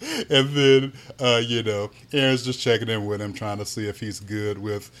hilarious. And then, Aaron's just checking in with him, trying to see if he's good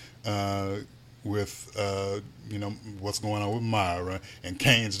with what's going on with Myra, and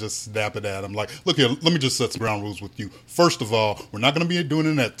Cain's just snapping at him like, look here, let me just set some ground rules with you. First of all, we're not going to be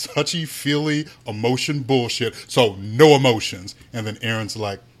doing that touchy-feely emotion bullshit, so no emotions. And then Aaron's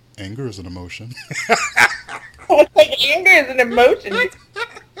like, anger is an emotion. It's like anger is an emotion.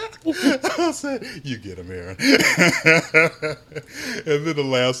 I said, you get him, Aaron. And then the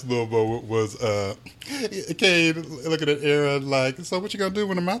last little moment was Cain looking at Aaron like, so what you gonna do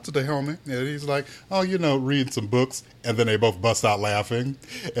when I'm out today, homie? And he's like, oh, reading some books. And then they both bust out laughing.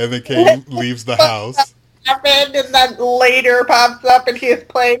 And then Cain leaves the house. And then later pops up and he's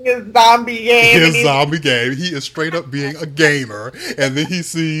playing his zombie game. He is straight up being a gamer. And then he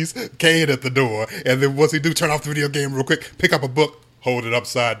sees Cain at the door. And then what's he do? Turn off the video game real quick, pick up a book, hold it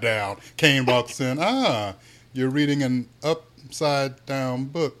upside down. Cain walks in. You're reading an upside down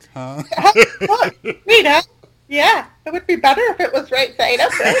book, huh? Neat, huh? Yeah, it would be better if it was right side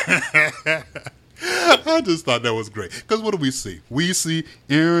up, right? I just thought that was great. Because what do we see? We see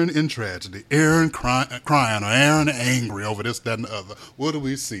Aaron in tragedy, Aaron crying, or Aaron angry over this, that, and the other. What do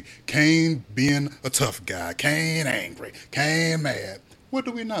we see? Cain being a tough guy, Cain angry, Cain mad. What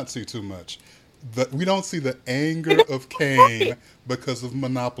do we not see too much? We don't see the anger of Cain because of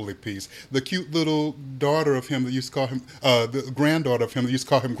Monopoly piece. The cute little daughter of him that used to call him, the granddaughter of him that used to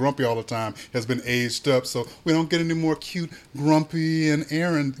call him Grumpy all the time, has been aged up. So we don't get any more cute Grumpy and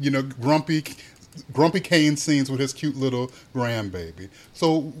Aaron, Grumpy Cain scenes with his cute little grandbaby.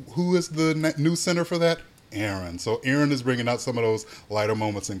 So who is the new center for that? Aaron. So Aaron is bringing out some of those lighter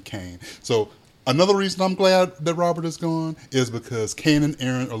moments in Cain. So another reason I'm glad that Robert is gone is because Cain and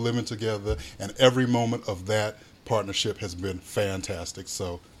Aaron are living together, and every moment of that partnership has been fantastic.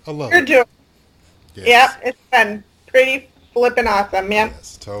 So I love it. Yes. Yeah, it's been pretty flippin' awesome, man.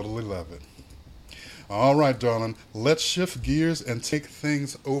 Yes, totally love it. All right, darling, let's shift gears and take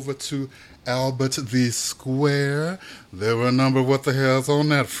things over to Albert the Square. There were a number of what the hells on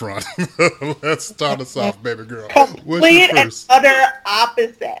that front. Let's start us off, baby girl. Complete and utter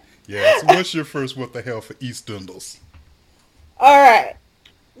opposite. Yes, what's your first what the hell for EastEnders? All right.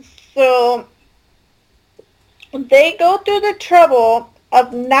 So they go through the trouble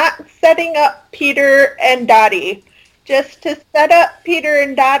of not setting up Peter and Dottie, just to set up Peter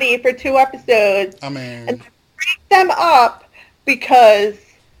and Dottie for 2 episodes. And break them up because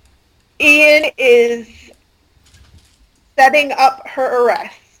Ian is setting up her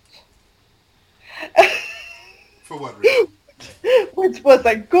arrest. For what reason? Which was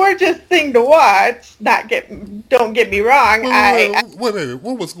a gorgeous thing to watch. Don't get me wrong. Wait.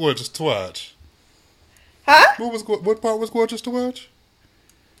 What was gorgeous to watch? Huh? What part was gorgeous to watch?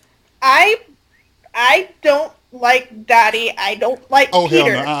 I don't like Dottie. I don't like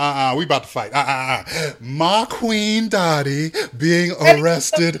Peter. Hell no. We about to fight. My Queen Dottie being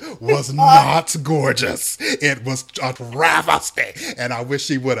arrested was not gorgeous. It was a travesty. And I wish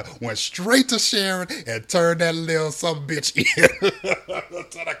she would have went straight to Sharon and turned that little some bitch in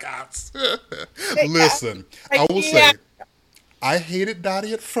to the cops. Listen, I will say, I hated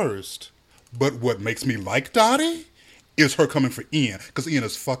Dottie at first, but what makes me like Dottie is her coming for Ian, because Ian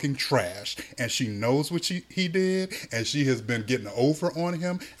is fucking trash, and she knows what he did, and she has been getting over on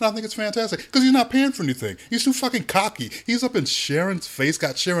him, and I think it's fantastic, because he's not paying for anything. He's too fucking cocky. He's up in Sharon's face,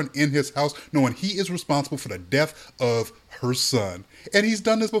 got Sharon in his house, knowing he is responsible for the death of her son. And he's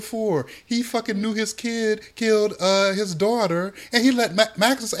done this before. He fucking knew his kid killed his daughter, and he let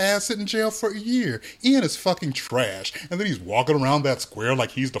Max's ass sit in jail for a year. Ian is fucking trash, and then he's walking around that square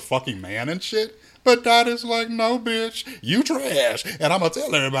like he's the fucking man and shit. But Dottie's like, no, bitch, you trash. And I'm going to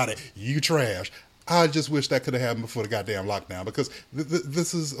tell everybody, you trash. I just wish that could have happened before the goddamn lockdown, because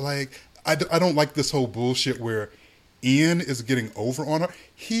this is like, I don't like this whole bullshit where Ian is getting over on her.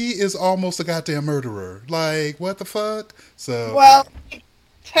 He is almost a goddamn murderer. Like, what the fuck? So, well, he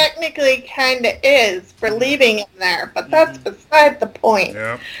technically kind of is for leaving him there, but that's beside the point.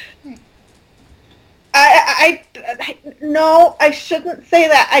 Yeah. No, I shouldn't say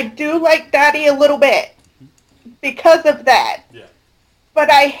that. I do like Dottie a little bit because of that. Yeah.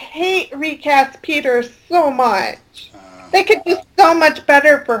 But I hate recast Peter so much. They could do so much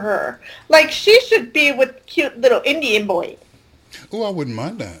better for her. Like, she should be with cute little Indian boy. Oh, I wouldn't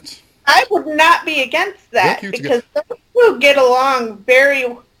mind that. I would not be against that, because those two get along very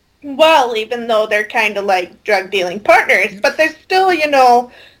well, even though they're kind of like drug-dealing partners. But they're still,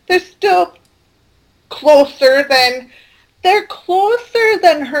 they're still closer than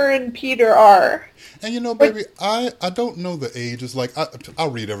her and Peter are. And baby, I don't know the ages. Like,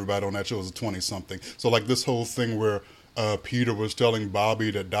 I'll read everybody on that show as a 20-something. So, like, this whole thing where Peter was telling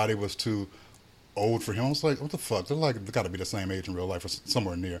Bobby that Dottie was too old for him. I was like, what the fuck? They're like, they got to be the same age in real life or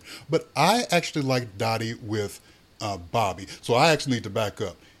somewhere near. But I actually like Dottie with Bobby. So I actually need to back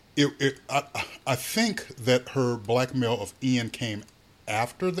up. I think that her blackmail of Ian came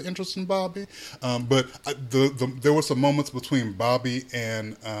after the interest in Bobby. But there were some moments between Bobby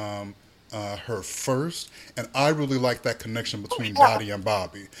and her first, and I really like that connection between Dottie and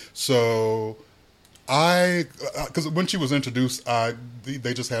Bobby. So because when she was introduced,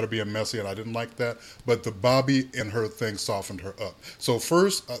 they just had her being messy, and I didn't like that. But the Bobby and her thing softened her up. So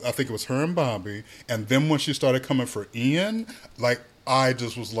first, I think it was her and Bobby, and then when she started coming for Ian, like, I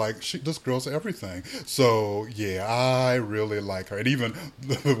just was like, this girl's everything. So, yeah, I really like her. And even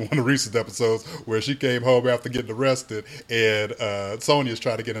one of the recent episodes where she came home after getting arrested, and Sonia's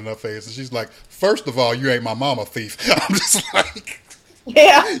trying to get in her face, and she's like, first of all, you ain't my mama, thief. I'm just like...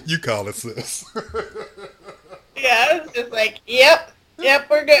 Yeah. You call it, sis. Yeah, I was just like, yep,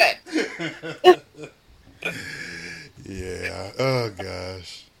 we're good. Yeah. Oh,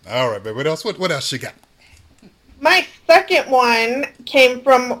 gosh. All right, babe. What else? What else you got? My second one came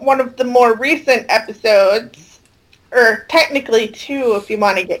from one of the more recent episodes, or technically two, if you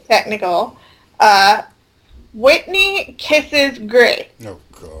want to get technical. Whitney kisses Gray. Oh,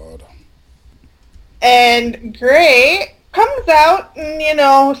 God. And Gray comes out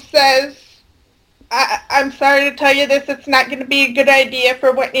and, says, I'm sorry to tell you this, it's not going to be a good idea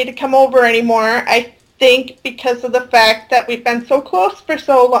for Whitney to come over anymore. I think because of the fact that we've been so close for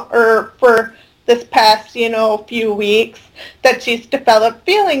so long, or for this past, few weeks, that she's developed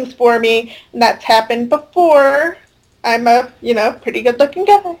feelings for me, and that's happened before. I'm a, pretty good-looking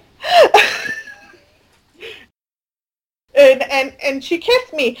guy. and she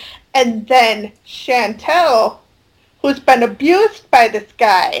kissed me. And then Chantel, who's been abused by this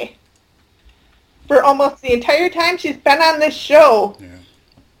guy for almost the entire time she's been on this show,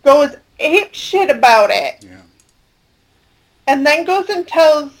 goes ape shit about it. Yeah. And then goes and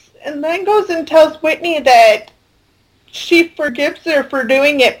tells Whitney that she forgives her for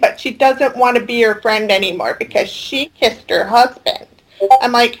doing it, but she doesn't want to be her friend anymore because she kissed her husband.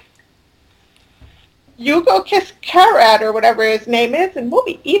 I'm like, you go kiss Karat or whatever his name is, and we'll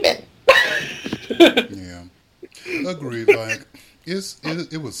be even. Yeah. Agreed. Like,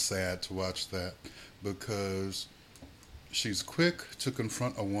 it was sad to watch that, because she's quick to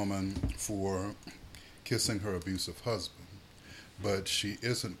confront a woman for kissing her abusive husband, but she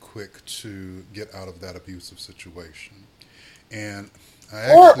isn't quick to get out of that abusive situation. And I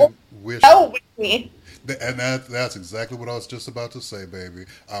actually wish... Whitney. And that's exactly what I was just about to say, baby.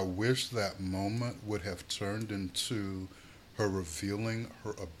 I wish that moment would have turned into her revealing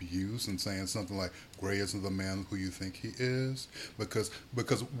her abuse and saying something like, Gray isn't the man who you think he is. Because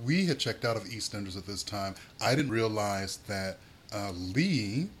we had checked out of EastEnders at this time. I didn't realize that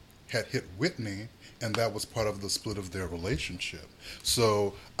Lee had hit Whitney, and that was part of the split of their relationship.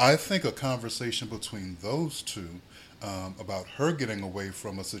 So I think a conversation between those two, about her getting away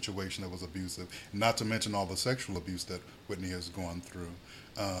from a situation that was abusive, not to mention all the sexual abuse that Whitney has gone through.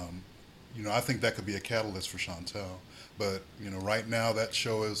 I think that could be a catalyst for Chantel. But, right now that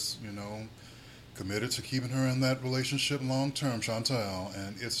show is, committed to keeping her in that relationship long term, Chantal,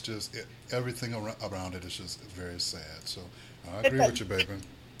 and it's just everything around it is just very sad. So I agree with you, baby.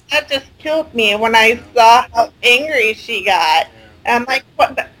 That just killed me when I saw how angry she got. And I'm like,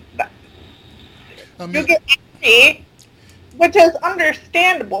 what? I You mean, get angry, which is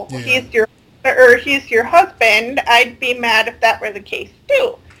understandable. yeah, He's your husband. I'd be mad if that were the case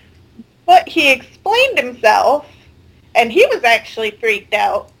too. But he explained himself, and he was actually freaked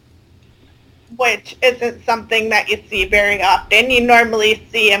out, which isn't something that you see very often. You normally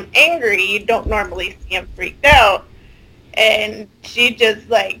see him angry. You don't normally see him freaked out. And she just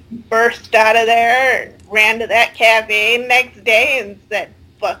like burst out of there and ran to that cafe next day and said,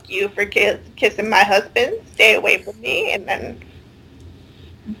 "Fuck you for kissing my husband. Stay away from me." And then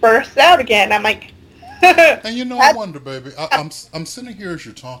burst out again. I'm like, and I wonder, baby. I'm sitting here as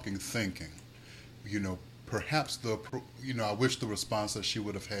you're talking, thinking, perhaps I wish the response that she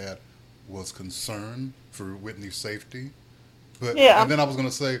would have had was concern for Whitney's safety. But yeah. and then I was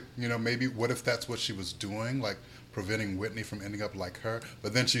gonna say, maybe what if that's what she was doing, like preventing Whitney from ending up like her.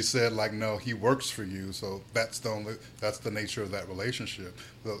 But then she said, like, no, he works for you, so that's the nature of that relationship.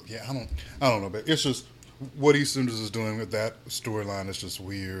 So yeah, I don't know, but it's just what EastEnders is doing with that storyline is just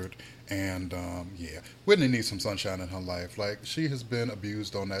weird. And yeah, Whitney needs some sunshine in her life. Like, she has been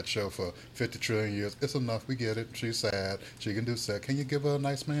abused on that show for 50 trillion years. It's enough. We get it. She's sad. She can do sad. Can you give her a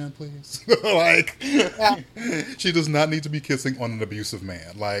nice man, please? Like, yeah. She does not need to be kissing on an abusive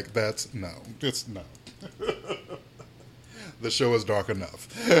man. Like, it's no. The show is dark enough.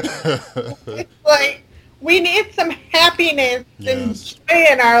 It's like, we need some happiness and Yes. joy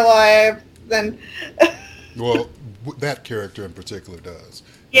in our lives. And Well, that character in particular does.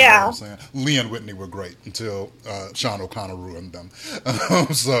 You know yeah. what I'm saying? Lee and Whitney were great until Sean O'Connor ruined them.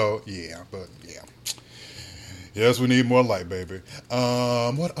 So, yeah, but yeah. Yes, we need more light, baby.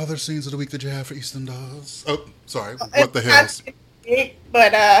 What other scenes of the week did you have for EastEnders? Oh, sorry. What the hell?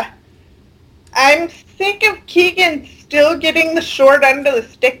 But I'm sick of Keegan still getting the short end of the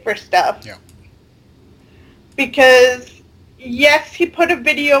stick for stuff. Yeah. Because, yes, he put a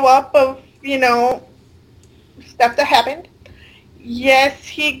video up of, stuff that happened. Yes,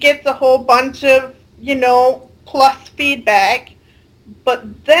 he gets a whole bunch of, plus feedback.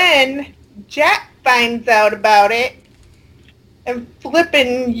 But then Jack finds out about it and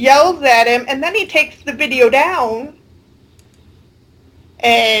flippin' yells at him, and then he takes the video down.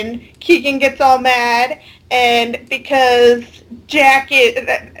 And Keegan gets all mad, and because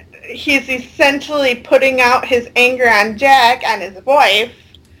he's essentially putting out his anger on Jack, on his wife,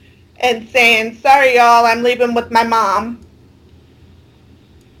 and saying, "Sorry, y'all, I'm leaving with my mom,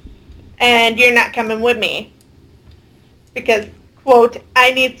 and you're not coming with me, because, quote, I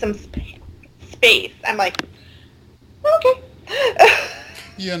need some space." I'm like, okay.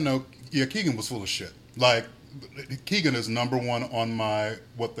 Yeah, Keegan was full of shit. Like, Keegan is number one on my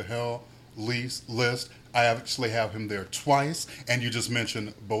what the hell list. I actually have him there twice, and you just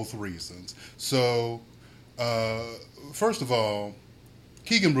mentioned both reasons. So, first of all,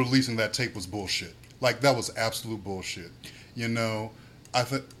 Keegan releasing that tape was bullshit. Like, that was absolute bullshit.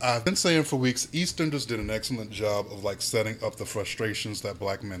 I've been saying for weeks, EastEnders did an excellent job of like setting up the frustrations that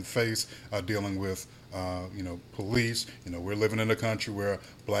black men face dealing with, police. We're living in a country where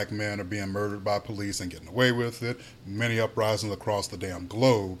black men are being murdered by police and getting away with it. Many uprisings across the damn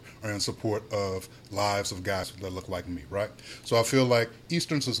globe are in support of lives of guys that look like me, right? So I feel like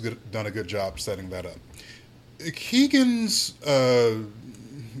EastEnders has done a good job setting that up. Keegan's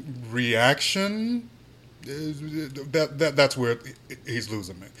reaction, that's where he's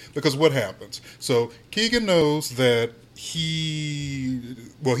losing me. Because what happens? So Keegan knows that he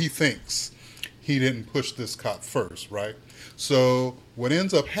thinks he didn't push this cop first, right? So what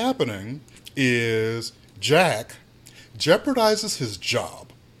ends up happening is Jack jeopardizes his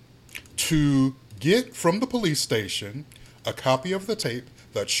job to get from the police station a copy of the tape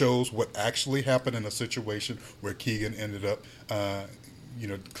that shows what actually happened in a situation where Keegan ended up,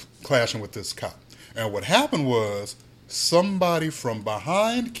 clashing with this cop. And what happened was somebody from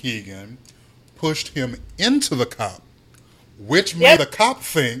behind Keegan pushed him into the cop, which made the cop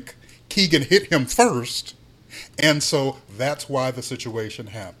think Keegan hit him first. And so that's why the situation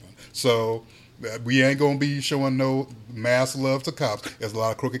happened. So we ain't going to be showing no mass love to cops. There's a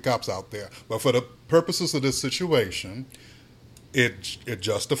lot of crooked cops out there. But for the purposes of this situation, it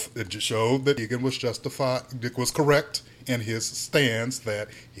showed that Keegan was was correct in his stance that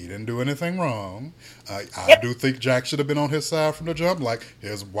he didn't do anything wrong. I do think Jack should have been on his side from the jump, like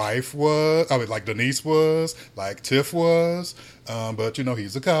his wife was, like Denise was, like Tiff was. But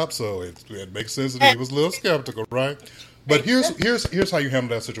he's a cop, so it makes sense that he was a little skeptical, right? But here's how you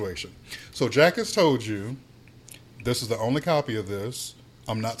handle that situation. So Jack has told you this is the only copy of this.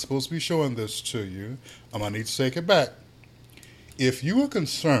 I'm not supposed to be showing this to you. I'm gonna need to take it back. If you are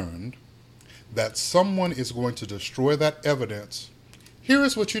concerned that someone is going to destroy that evidence, here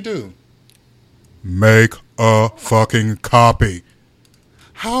is what you do. Make a fucking copy.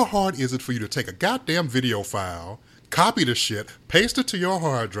 How hard is it for you to take a goddamn video file, copy the shit, paste it to your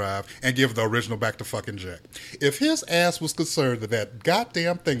hard drive, and give the original back to fucking Jack? If his ass was concerned that that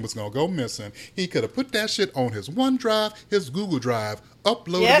goddamn thing was gonna go missing, he could have put that shit on his OneDrive, his Google Drive,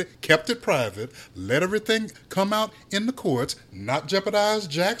 uploaded it, kept it private, let everything come out in the courts, not jeopardize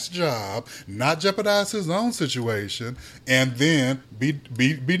Jack's job, not jeopardize his own situation, and then be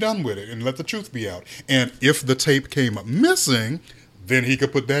done with it and let the truth be out. And if the tape came up missing, then he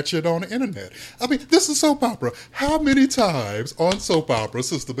could put that shit on the internet. I mean, this is soap opera. How many times on soap opera,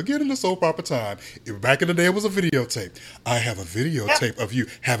 since the beginning of soap opera time, back in the day it was a videotape. I have a videotape of you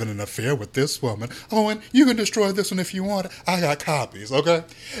having an affair with this woman. Oh, and you can destroy this one if you want. I got copies, okay?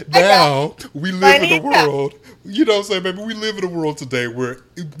 Now, we live in a world, you know what I'm saying, baby? We live in a world today where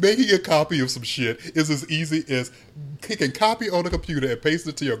making a copy of some shit is as easy as clicking copy on the computer and paste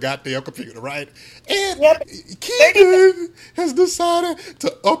it to your goddamn computer, right? And Keegan has decided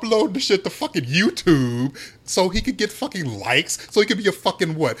to upload the shit to fucking YouTube so he could get fucking likes, so he could be a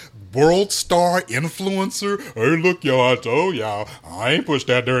fucking what? World star influencer? Hey, look, y'all, I told y'all, I ain't pushed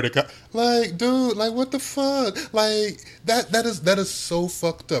that dirty like, dude, like, what the fuck? Like, that is so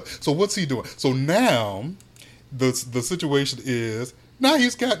fucked up. So what's he doing? So now, the situation is, now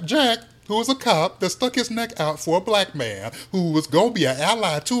he's got Jack, who was a cop that stuck his neck out for a black man who was going to be an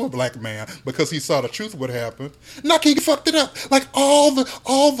ally to a black man because he saw the truth of what happened. Now Keegan fucked it up. Like all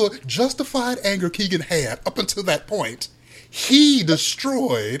the justified anger Keegan had up until that point, he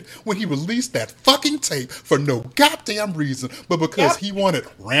destroyed when he released that fucking tape for no goddamn reason, but because he wanted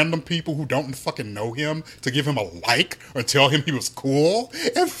random people who don't fucking know him to give him a like or tell him he was cool.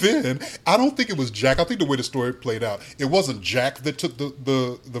 And then, I don't think it was Jack. I think the way the story played out, it wasn't Jack that took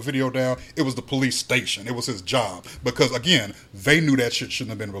the video down. It was the police station. It was his job. Because, again, they knew that shit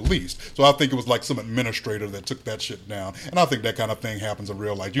shouldn't have been released. So I think it was like some administrator that took that shit down. And I think that kind of thing happens in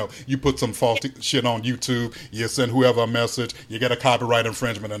real life. You know, you put some false shit on YouTube, you send whoever a message, you get a copyright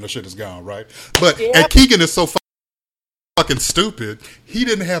infringement and the shit is gone, right? But and Keegan is so fucking stupid, he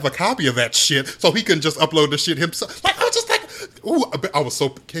didn't have a copy of that shit, so he couldn't just upload the shit himself. Like, I was just like, ooh, I was so,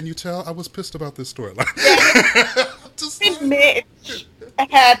 can you tell? I was pissed about this story. Like, Mitch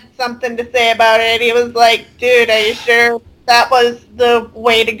had something to say about it. He was like, dude, are you sure that was the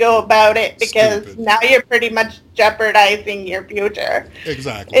way to go about it? Because now you're pretty much jeopardizing your future.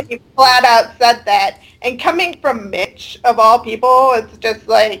 Exactly. And he flat out said that. And coming from Mitch, of all people, it's just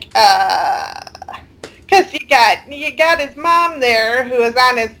like, because you got his mom there who is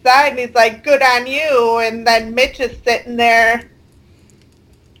on his side, and he's like, good on you. And then Mitch is sitting there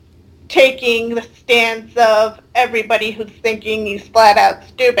taking the stance of everybody who's thinking he's flat out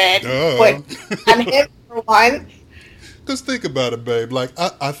stupid. Put on him for once. Because think about it, babe. Like,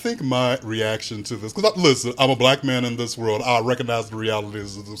 I think my reaction to this, because listen, I'm a black man in this world. I recognize the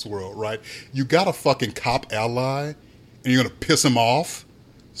realities of this world, right? You got a fucking cop ally, and you're going to piss him off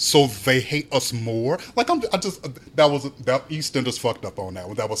so they hate us more? Like, that EastEnders fucked up on that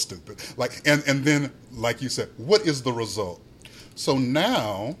one. That was stupid. Like, and then, like you said, what is the result? So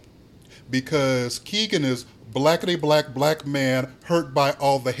now, because Keegan is blackity black man hurt by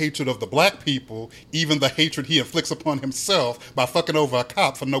all the hatred of the black people, even the hatred he inflicts upon himself by fucking over a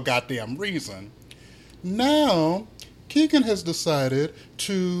cop for no goddamn reason. Now, Keegan has decided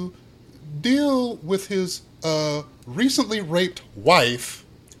to deal with his recently raped wife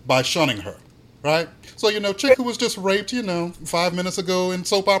by shunning her, right? So, chick who was just raped, 5 minutes ago in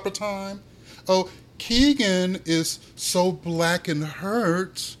soap opera time. Oh, Keegan is so black and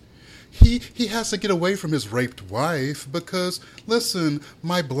hurt. He has to get away from his raped wife because, listen,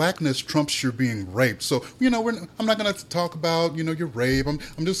 my blackness trumps your being raped. So, I'm not going to talk about, your rape. I'm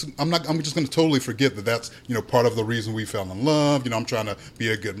just going to totally forget that that's, part of the reason we fell in love. I'm trying to be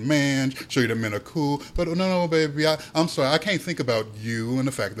a good man, show you that men are cool. But no, baby, I'm sorry. I can't think about you and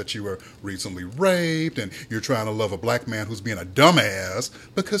the fact that you were recently raped and you're trying to love a black man who's being a dumbass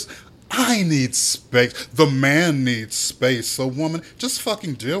because I need space. The man needs space. So, woman, just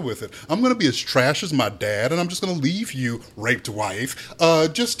fucking deal with it. I'm going to be as trash as my dad, and I'm just going to leave you, raped wife,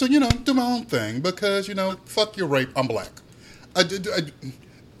 just to, do my own thing. Because, fuck your rape. I'm black.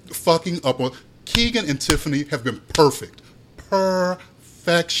 Fucking up. Keegan and Tiffany have been perfect.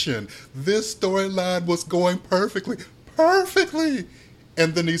 Perfection. This storyline was going perfectly. Perfectly.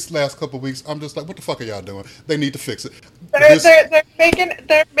 And then these last couple of weeks, I'm just like, what the fuck are y'all doing? They need to fix it. They're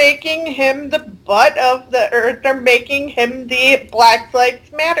making him the butt of the earth. They're making him the Black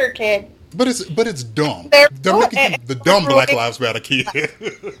Lives Matter kid. But it's dumb. They're making him the dumb Black Lives Matter kid.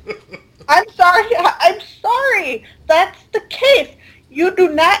 I'm sorry. That's the case. You do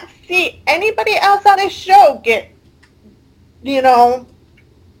not see anybody else on this show get,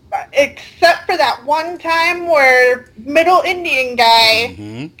 except for that one time where Middle Indian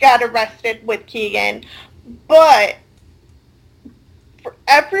guy got arrested with Keegan. But for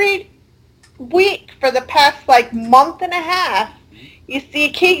every week for the past, month and a half, you see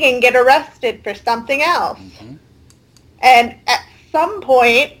Keegan get arrested for something else. Mm-hmm. And at some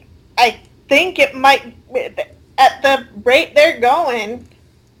point, I think it might, at the rate they're going,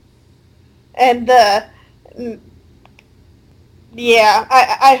 and I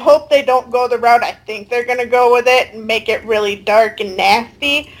hope they don't go the route I think they're going to go with it and make it really dark and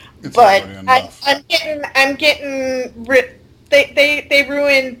nasty. It's but I'm getting they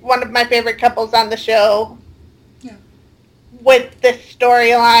ruined one of my favorite couples on the show. Yeah. With this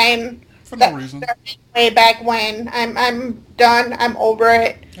storyline for no reason. Way back when. I'm done. I'm over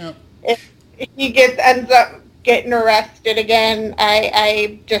it. Yeah. If he ends up getting arrested again,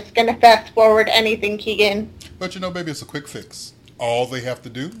 I'm just gonna fast forward anything Keegan. But baby, it's a quick fix. All they have to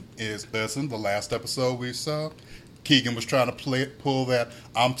do is listen. The last episode we saw, Keegan was trying to pull that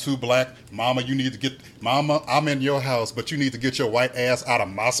I'm too black. Mama, I'm in your house, but you need to get your white ass out of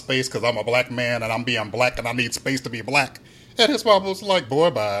my space because I'm a black man and I'm being black and I need space to be black. And his mama was like, boy,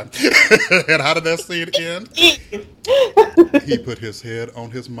 bye. And how did that scene end? He put his head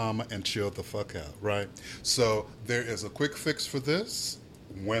on his mama and chilled the fuck out, right? So there is a quick fix for this.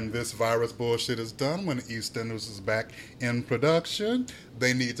 When this virus bullshit is done, when EastEnders is back in production,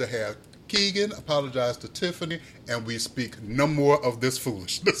 they need to have Keegan apologize to Tiffany, and we speak no more of this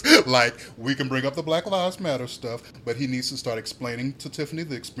foolishness. We can bring up the Black Lives Matter stuff, but he needs to start explaining to Tiffany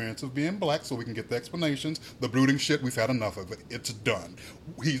the experience of being black so we can get the explanations. The brooding shit, we've had enough of it. It's done.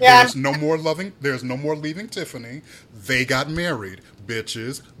 There's no more leaving Tiffany. They got married.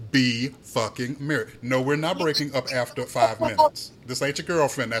 Bitches, be fucking married. No, we're not breaking up after 5 minutes. This ain't your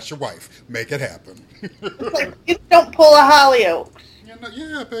girlfriend, that's your wife. Make it happen. You don't pull a Hollyoaks.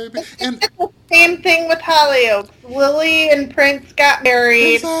 Yeah, baby. And it's the same thing with Hollyoaks. Lily and Prince got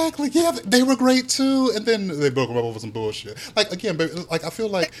married. Exactly. Yeah, they were great too. And then they broke up over some bullshit. Again, baby, I feel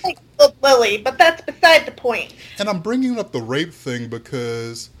like Lily, but that's beside the point. And I'm bringing up the rape thing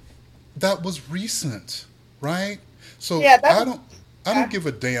because that was recent, right? So I don't give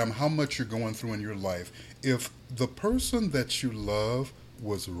a damn how much you're going through in your life. If the person that you love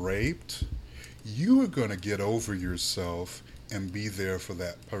was raped, you are going to get over yourself and be there for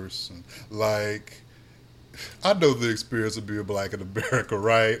that person. I know the experience of being black in America,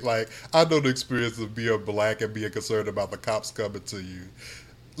 right? I know the experience of being black and being concerned about the cops coming to you.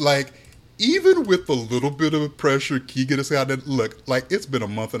 Even with a little bit of pressure, Keegan is out there. Look, it's been a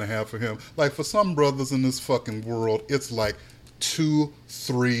month and a half for him. For some brothers in this fucking world, it's 2,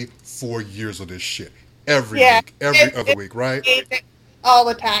 3, 4 years of this shit. Every week, every other week, right? All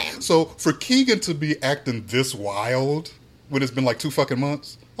the time. So for Keegan to be acting this wild when it's been 2 fucking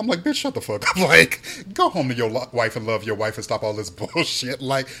months, I'm like, bitch, shut the fuck up. Go home to your wife and love your wife and stop all this bullshit.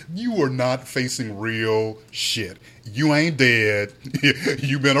 You are not facing real shit. You ain't dead.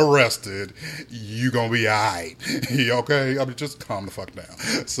 You been arrested. You gonna be alright. Okay? Just calm the fuck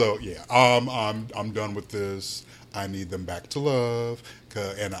down. So yeah, I'm done with this. I need them back to love.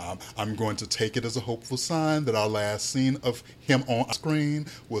 And I'm going to take it as a hopeful sign that our last scene of him on screen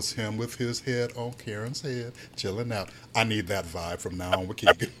was him with his head on Karen's head, chilling out. I need that vibe from now on with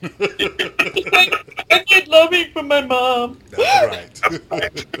Keegan. I need loving from my mom. That's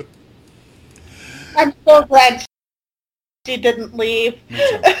right. I'm so glad she didn't leave. Me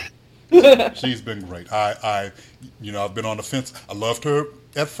too. She's been great. I've been on the fence. I loved her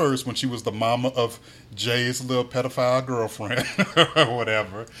at first when she was the mama of Jay's little pedophile girlfriend or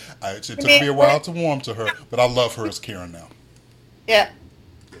whatever. It took me a while to warm to her, but I love her as Karen now. Yeah.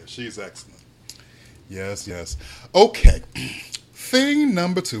 Yeah, she's excellent. Yes. Okay. Thing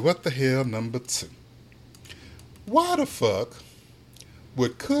number 2. What the hell, number 2? Why the fuck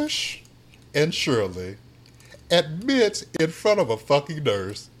would Kush and Shirley admit in front of a fucking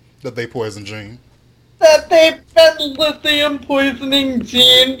nurse that they poisoned Jean? That they've been lithium poisoning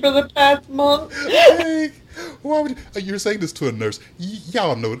Jean for the past month. Why would you're saying this to a nurse?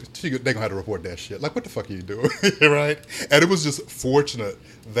 Y'all know they're gonna have to report that shit. What the fuck are you doing, right? And it was just fortunate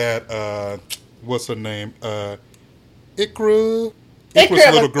that what's her name, Ikra,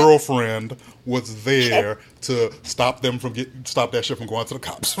 Icarus' little girlfriend was there to stop that shit from going to the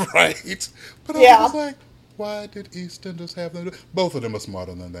cops, right? But I was like, why did EastEnders have them? Both of them are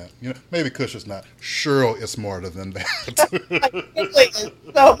smarter than that. You know, maybe Kush is not. Cheryl is smarter than that. Really is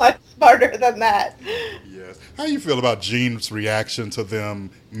so much smarter than that. Yes. How you feel about Jean's reaction to them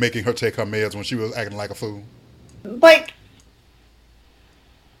making her take her meds when she was acting like a fool? Like,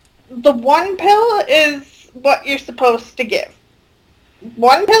 the one pill is what you're supposed to give.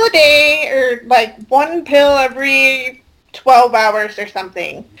 One pill a day, or like one pill every 12 hours or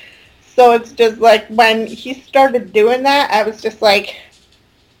something. So it's just like, when he started doing that, I was just like,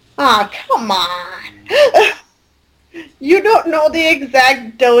 oh, come on. You don't know the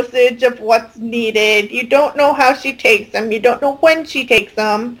exact dosage of what's needed. You don't know how she takes them. You don't know when she takes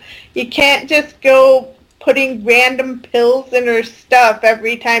them. You can't just go putting random pills in her stuff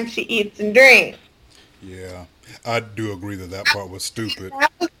every time she eats and drinks. Yeah, I do agree that part was stupid.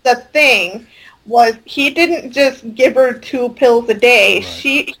 That was the thing, was he didn't just give her 2 pills a day. Right.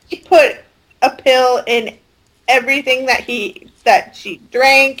 He put a pill in everything that she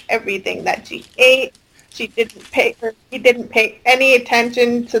drank, everything that she ate. He didn't pay any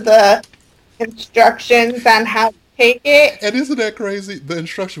attention to the instructions on how to take it. And isn't that crazy? The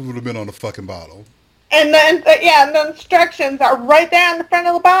instructions would have been on the fucking bottle. And then, the instructions are right there on the front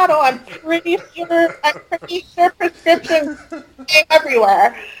of the bottle. I'm pretty sure prescriptions came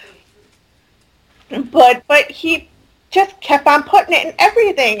everywhere. But he just kept on putting it in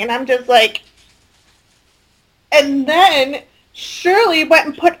everything, and I'm just like. And then Shirley went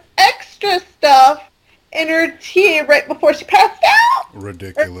and put extra stuff in her tea right before she passed out.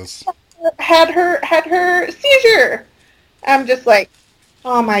 Ridiculous. Had her seizure. I'm just like,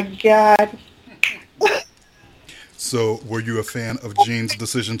 oh my God. So, were you a fan of Jean's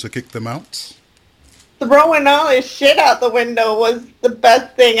decision to kick them out? Throwing all his shit out the window was the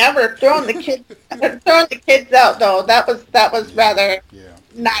best thing ever. Throwing the kids out, though, that was rather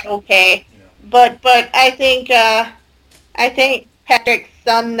not okay. Yeah. But I think Patrick's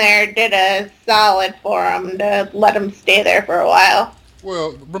son there did a solid for him to let him stay there for a while.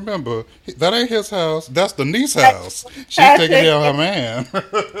 Well, remember, that ain't his house. That's the niece's house. She's taking care of her man.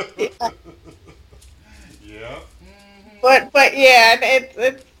 Yeah. Yeah. But yeah,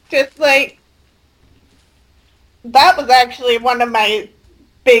 it's just like, that was actually one of my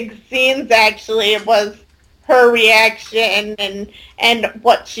big scenes. Actually, it was her reaction and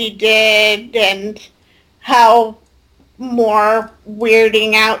what she did and how more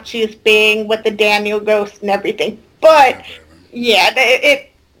weirding out she's being with the Daniel ghost and everything. But yeah,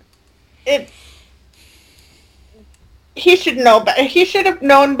 it he should know better. He should have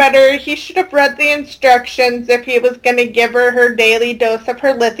known better. He should have read the instructions if he was going to give her daily dose of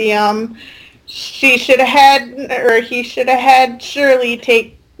her lithium. He should have had Shirley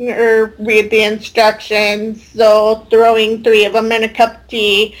take or read the instructions, so throwing 3 of them in a cup of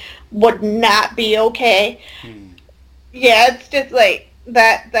tea would not be okay. Yeah, it's just like,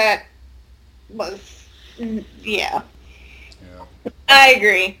 that was, yeah. I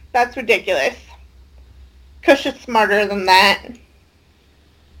agree. That's ridiculous. Kush is smarter than that.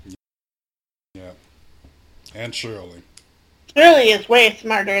 Yeah. And Shirley. Shirley is way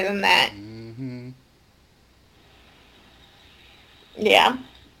smarter than that. Mm-hmm. Yeah.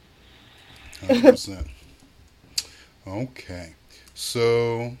 100%. Okay.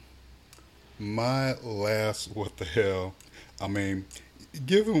 So, my last, what the hell, I mean,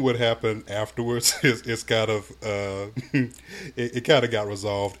 given what happened afterwards, it's kind of, it kind of got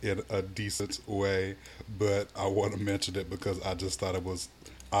resolved in a decent way, but I want to mention it because I just thought it was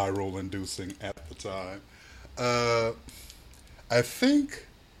eye-roll inducing at the time. I think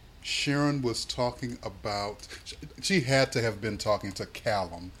Sharon was talking about, she had to have been talking to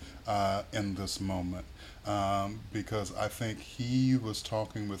Callum in this moment, because I think he was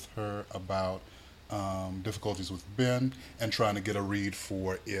talking with her about difficulties with Ben and trying to get a read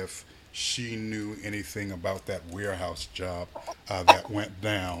for if she knew anything about that warehouse job that went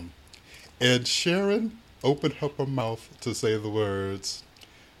down. And Sharon opened up her mouth to say the words,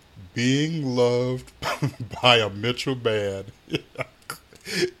 "Being loved by a Mitchell man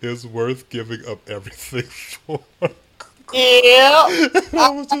is worth giving up everything for." Yeah.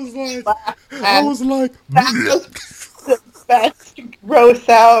 I was like, that was the best gross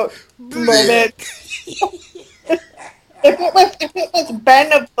out moment. If it was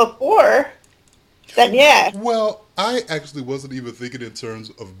Ben of before, then yeah. Well, I actually wasn't even thinking in terms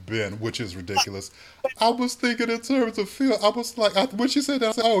of Ben, which is ridiculous. I was thinking in terms of Phil. I was like, when she said that,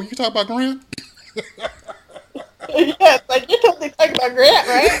 I said, "Oh, you talking about Grant?" Yes, like you're totally talking about Grant,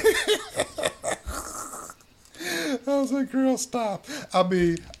 right? was like, girl, stop. I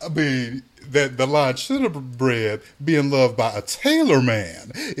mean, that the line should have read, being loved by a tailor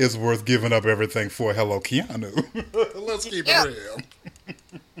man is worth giving up everything for. Hello, Keanu. Let's keep it real.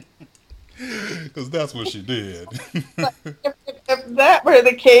 Because that's what she did. If that were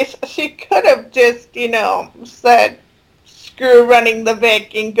the case, she could have just, said, screw running the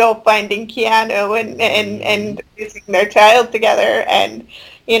Vic and go finding Keanu and raising their child together, and,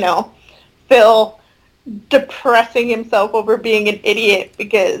 Phil depressing himself over being an idiot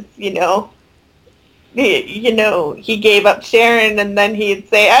because, he gave up Sharon, and then he'd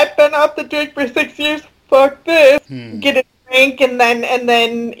say, I've been off the drink for 6 years, fuck this, get a drink, and then,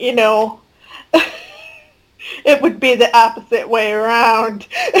 it would be the opposite way around.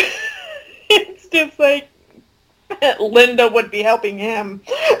 It's just like Linda would be helping him.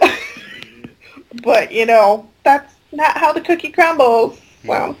 But, that's not how the cookie crumbles.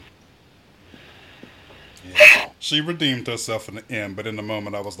 Well. Yeah. She redeemed herself in the end, but in the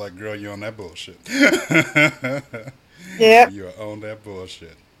moment I was like, girl, you're on that bullshit. Yeah. You're on that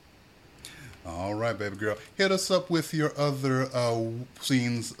bullshit. All right, baby girl. Hit us up with your other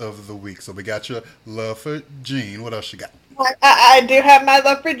scenes of the week. So we got your love for Jean. What else you got? I do have my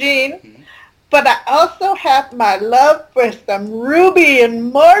love for Jean, but I also have my love for some Ruby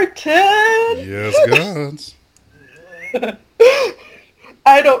and Martin. Yes, gods.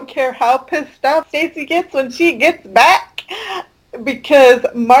 I don't care how pissed off Stacey gets when she gets back, because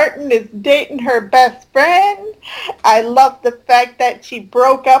Martin is dating her best friend. I love the fact that she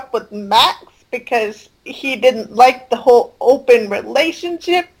broke up with Max because he didn't like the whole open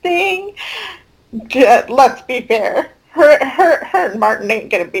relationship thing. Let's be fair. Her and Martin ain't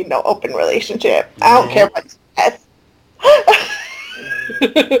gonna be no open relationship. I don't care what she says.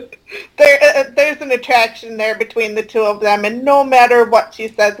 There's an attraction there between the two of them, and no matter what she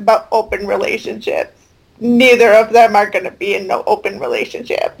says about open relationships, neither of them are going to be in no open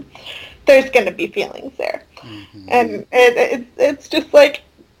relationship. There's going to be feelings there. Mm-hmm. And it's just like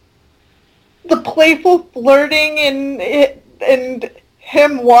the playful flirting and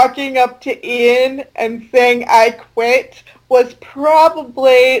him walking up to Ian and saying, I quit, was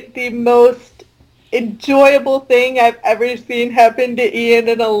probably the most enjoyable thing I've ever seen happen to Ian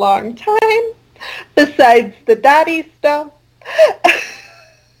in a long time, besides the daddy stuff.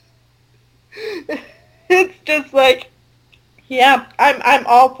 It's just like, yeah, I'm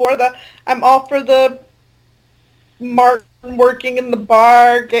all for the Martin working in the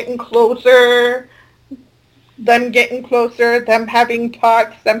bar, getting closer, them having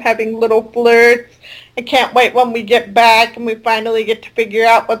talks, them having little flirts. I can't wait when we get back and we finally get to figure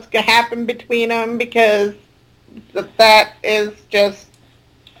out what's going to happen between them, because that is just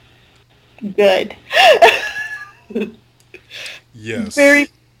good. Yes. Very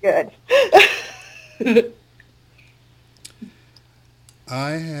good.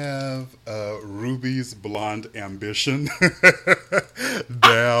 I have Ruby's blonde ambition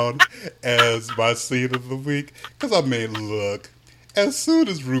down as my scene of the week. Because I mean, look, as soon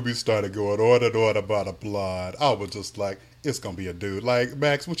as Ruby started going on and on about a blonde, I was just like, it's going to be a dude. Like,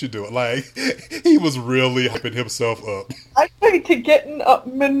 Max, what you doing? Like, he was really hyping himself up. I'm going to get in a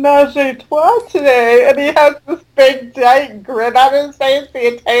menage a trois today, and he has this big giant grin on his face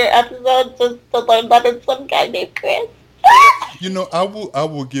the entire episode just to learn that it's some guy named Chris. I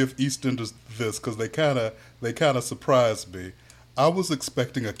will give EastEnders this, because they kind of surprised me. I was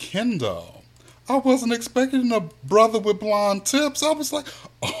expecting a Ken doll. I wasn't expecting a brother with blonde tips. I was like,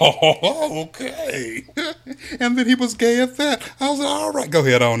 oh, okay. And then he was gay at that. I was like, all right, go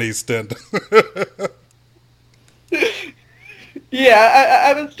ahead on, EastEnders. Yeah,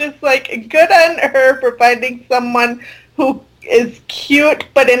 I was just like, good on her for finding someone who is cute,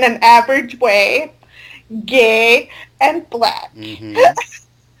 but in an average way, gay, and black. Mm-hmm.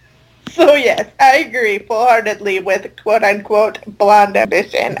 So yes, I agree full-heartedly with quote-unquote blonde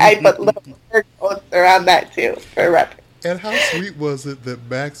ambition. I put little air quotes around that too, for reference. And how sweet was it that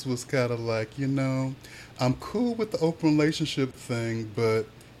Max was kind of like, I'm cool with the open relationship thing, but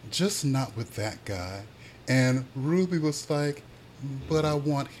just not with that guy. And Ruby was like, but I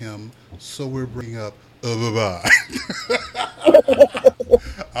want him, so we're breaking up. Bye-bye.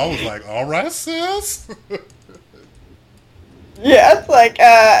 I was like, all right, sis. Yeah, it's like,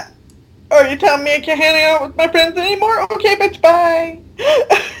 oh, you telling me I can't hang out with my friends anymore? Okay, bitch, bye.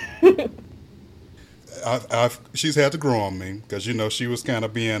 She's had to grow on me, because, she was kind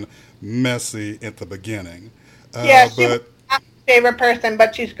of being messy at the beginning. Yeah, she was not my favorite person,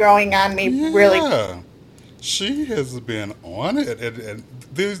 but she's growing on me really. She has been on it, and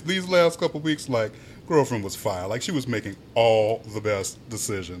these last couple weeks, like, girlfriend was fire. Like, she was making all the best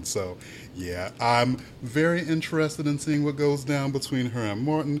decisions. So, yeah, I'm very interested in seeing what goes down between her and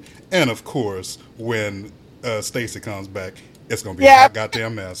Morton, and of course, when Stacy comes back, it's gonna be a Yeah, hot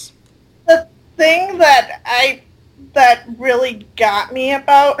goddamn mess. the thing that really got me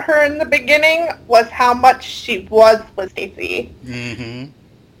about her in the beginning was how much she was with Stacey. Mm-hmm.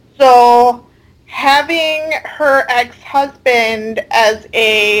 So having her ex-husband as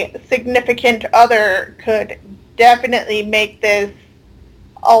a significant other could definitely make this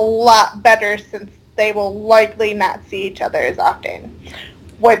a lot better, since they will likely not see each other as often,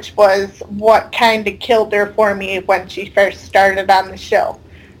 which was what kind of killed her for me when she first started on the show.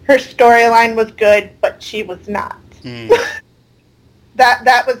 Her storyline was good, but she was not. Mm.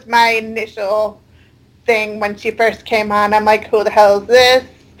 That was my initial thing when she first came on. I'm like, who the hell is this?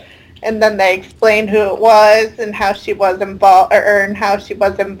 And then they explained who it was and how she was involved, and how she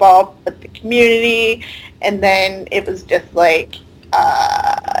was involved with the community. And then it was just like,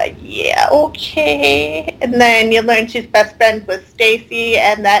 yeah, okay. And then you learn she's best friends with Stacey,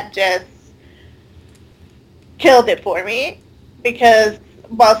 and that just killed it for me, because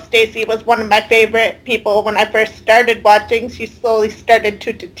while Stacey was one of my favorite people when I first started watching, she slowly started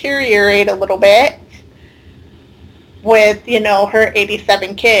to deteriorate a little bit with, her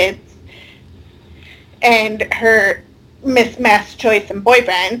 87 kids and her mismatched choice in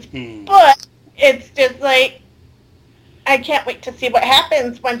boyfriends. But it's just like, I can't wait to see what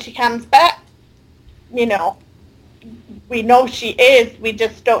happens when she comes back. We know she is, we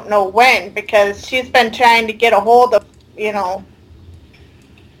just don't know when, because she's been trying to get a hold of,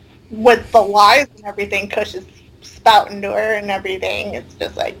 with the lies and everything, Kush is spouting to her and everything. It's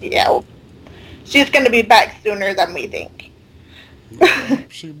just like, yeah, she's going to be back sooner than we think.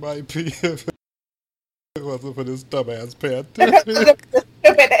 She might be if it wasn't for this dumbass If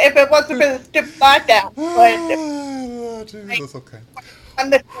it wasn't for the stupid lockdown. Oh, But Jesus, okay. when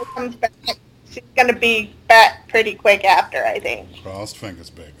the show comes back, she's going to be back pretty quick after, I think. Cross fingers,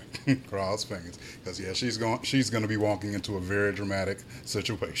 baby. Cross fingers, because yeah, she's going to be walking into a very dramatic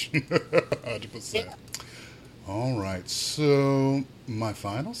situation. 100%. Yeah. All right, so my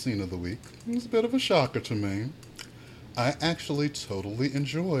final scene of the week was a bit of a shocker to me. I actually totally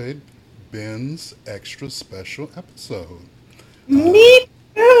enjoyed Ben's extra special episode. Me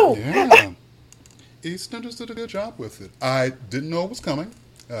too. Yeah, EastEnders did a good job with it. I didn't know it was coming.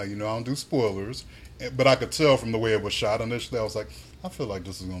 I don't do spoilers, but I could tell from the way it was shot initially. I was like, I feel like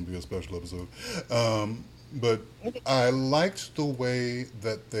this is going to be a special episode. But I liked the way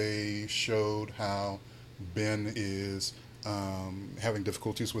that they showed how Ben is having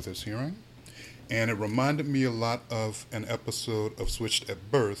difficulties with his hearing. And it reminded me a lot of an episode of Switched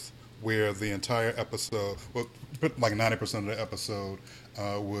at Birth, where the entire episode, well, like 90% of the episode,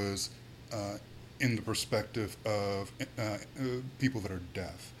 was in the perspective of people that are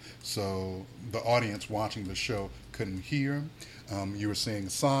deaf. So the audience watching the show couldn't hear. You were seeing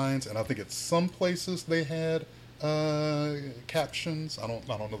signs, and I think at some places they had captions. I don't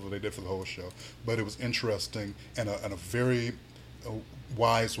know what they did for the whole show, but it was interesting and a very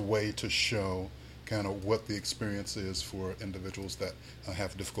wise way to show kind of what the experience is for individuals that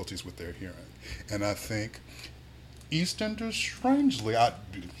have difficulties with their hearing. And I think EastEnders, strangely, I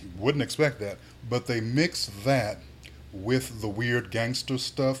wouldn't expect that, but they mix that with the weird gangster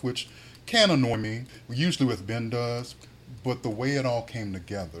stuff, which can annoy me, usually with Ben does, but the way it all came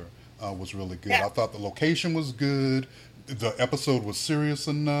together was really good. Yeah. I thought the location was good. The episode was serious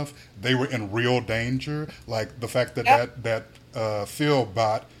enough. They were in real danger. Like the fact that that Phil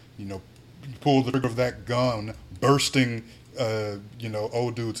bot, pulled the trigger of that gun, bursting,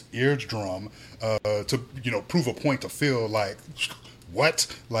 old dude's eardrum to, prove a point to Phil. Like, what?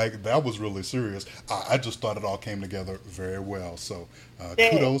 Like, that was really serious. I just thought it all came together very well. So,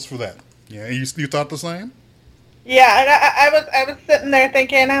 kudos for that. Yeah, you thought the same? Yeah, and I was sitting there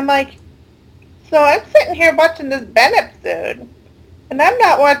thinking, I'm like, so I'm sitting here watching this Ben episode, and I'm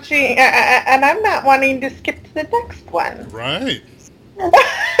not watching, and I'm not wanting to skip to the next one. Right.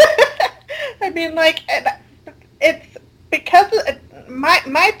 I mean, like, it's because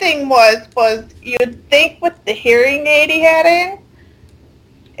my thing was you'd think with the hearing aid he had in,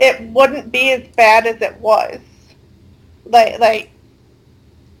 it wouldn't be as bad as it was. Like.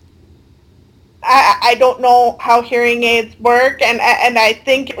 I don't know how hearing aids work, and I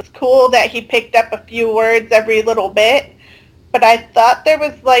think it was cool that he picked up a few words every little bit, but I thought there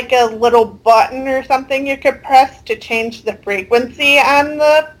was like a little button or something you could press to change the frequency on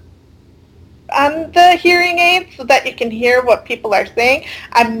the hearing aid so that you can hear what people are saying.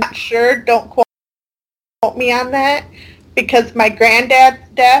 I'm not sure, don't quote quote me on that, because my granddad's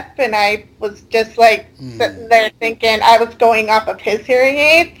deaf, and I was just like sitting there thinking I was going off of his hearing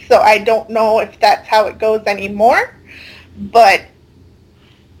aids, so I don't know if that's how it goes anymore. But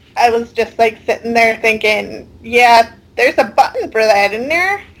I was just like sitting there thinking, yeah, there's a button for that in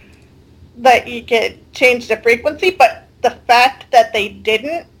there that you could change the frequency, but the fact that they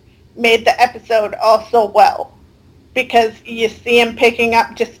didn't made the episode also well. Because you see him picking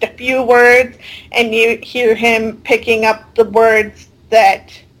up just a few words, and you hear him picking up the words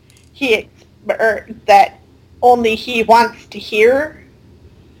that that only he wants to hear.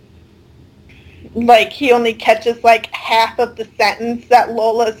 Like, he only catches like half of the sentence that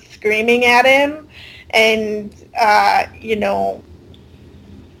Lola's screaming at him, and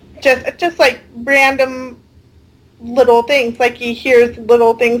just like random little things. Like, he hears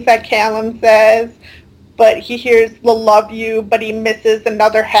little things that Callum says, but he hears the love you, but he misses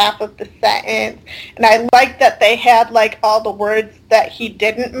another half of the sentence. And I like that they had like all the words that he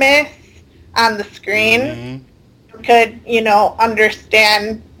didn't miss on the screen. Could,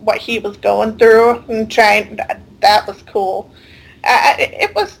 understand what he was going through and trying. That was cool.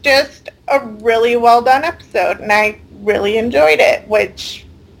 It was just a really well done episode, and I really enjoyed it, which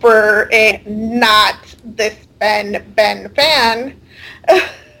for a not this Ben fan,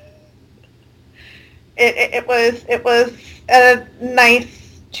 It was a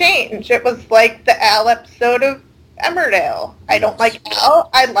nice change. It was like the Al episode of Emmerdale. I don't like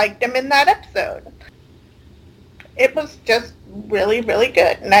Al. I liked him in that episode. It was just really, really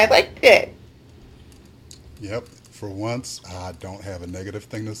good, and I liked it. Yep. For once, I don't have a negative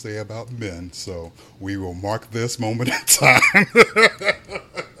thing to say about Ben, so we will mark this moment in time.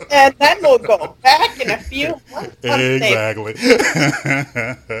 And then we'll go back in a few months. Exactly.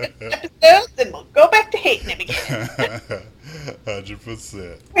 Episodes, and we'll go back to hating him again.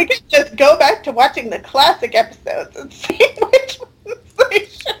 100%. We could just go back to watching the classic episodes and see which ones they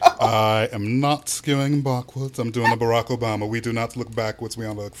show. I am not skewing backwards. I'm doing a Barack Obama. We do not look backwards. We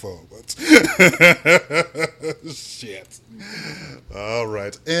only look forwards. Shit. All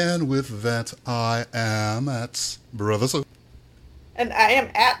right. And with that, I am at Brother Soup. And I am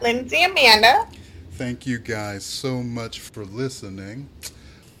at Lindsay Amanda. Thank you guys so much for listening.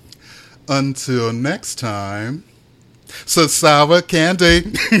 Until next time, so sour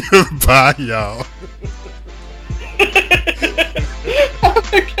candy. Bye, y'all.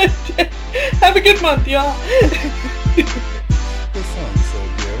 Have a good day. Have a good month, y'all. This sounds so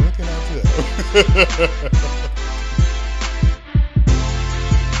good. What can I do?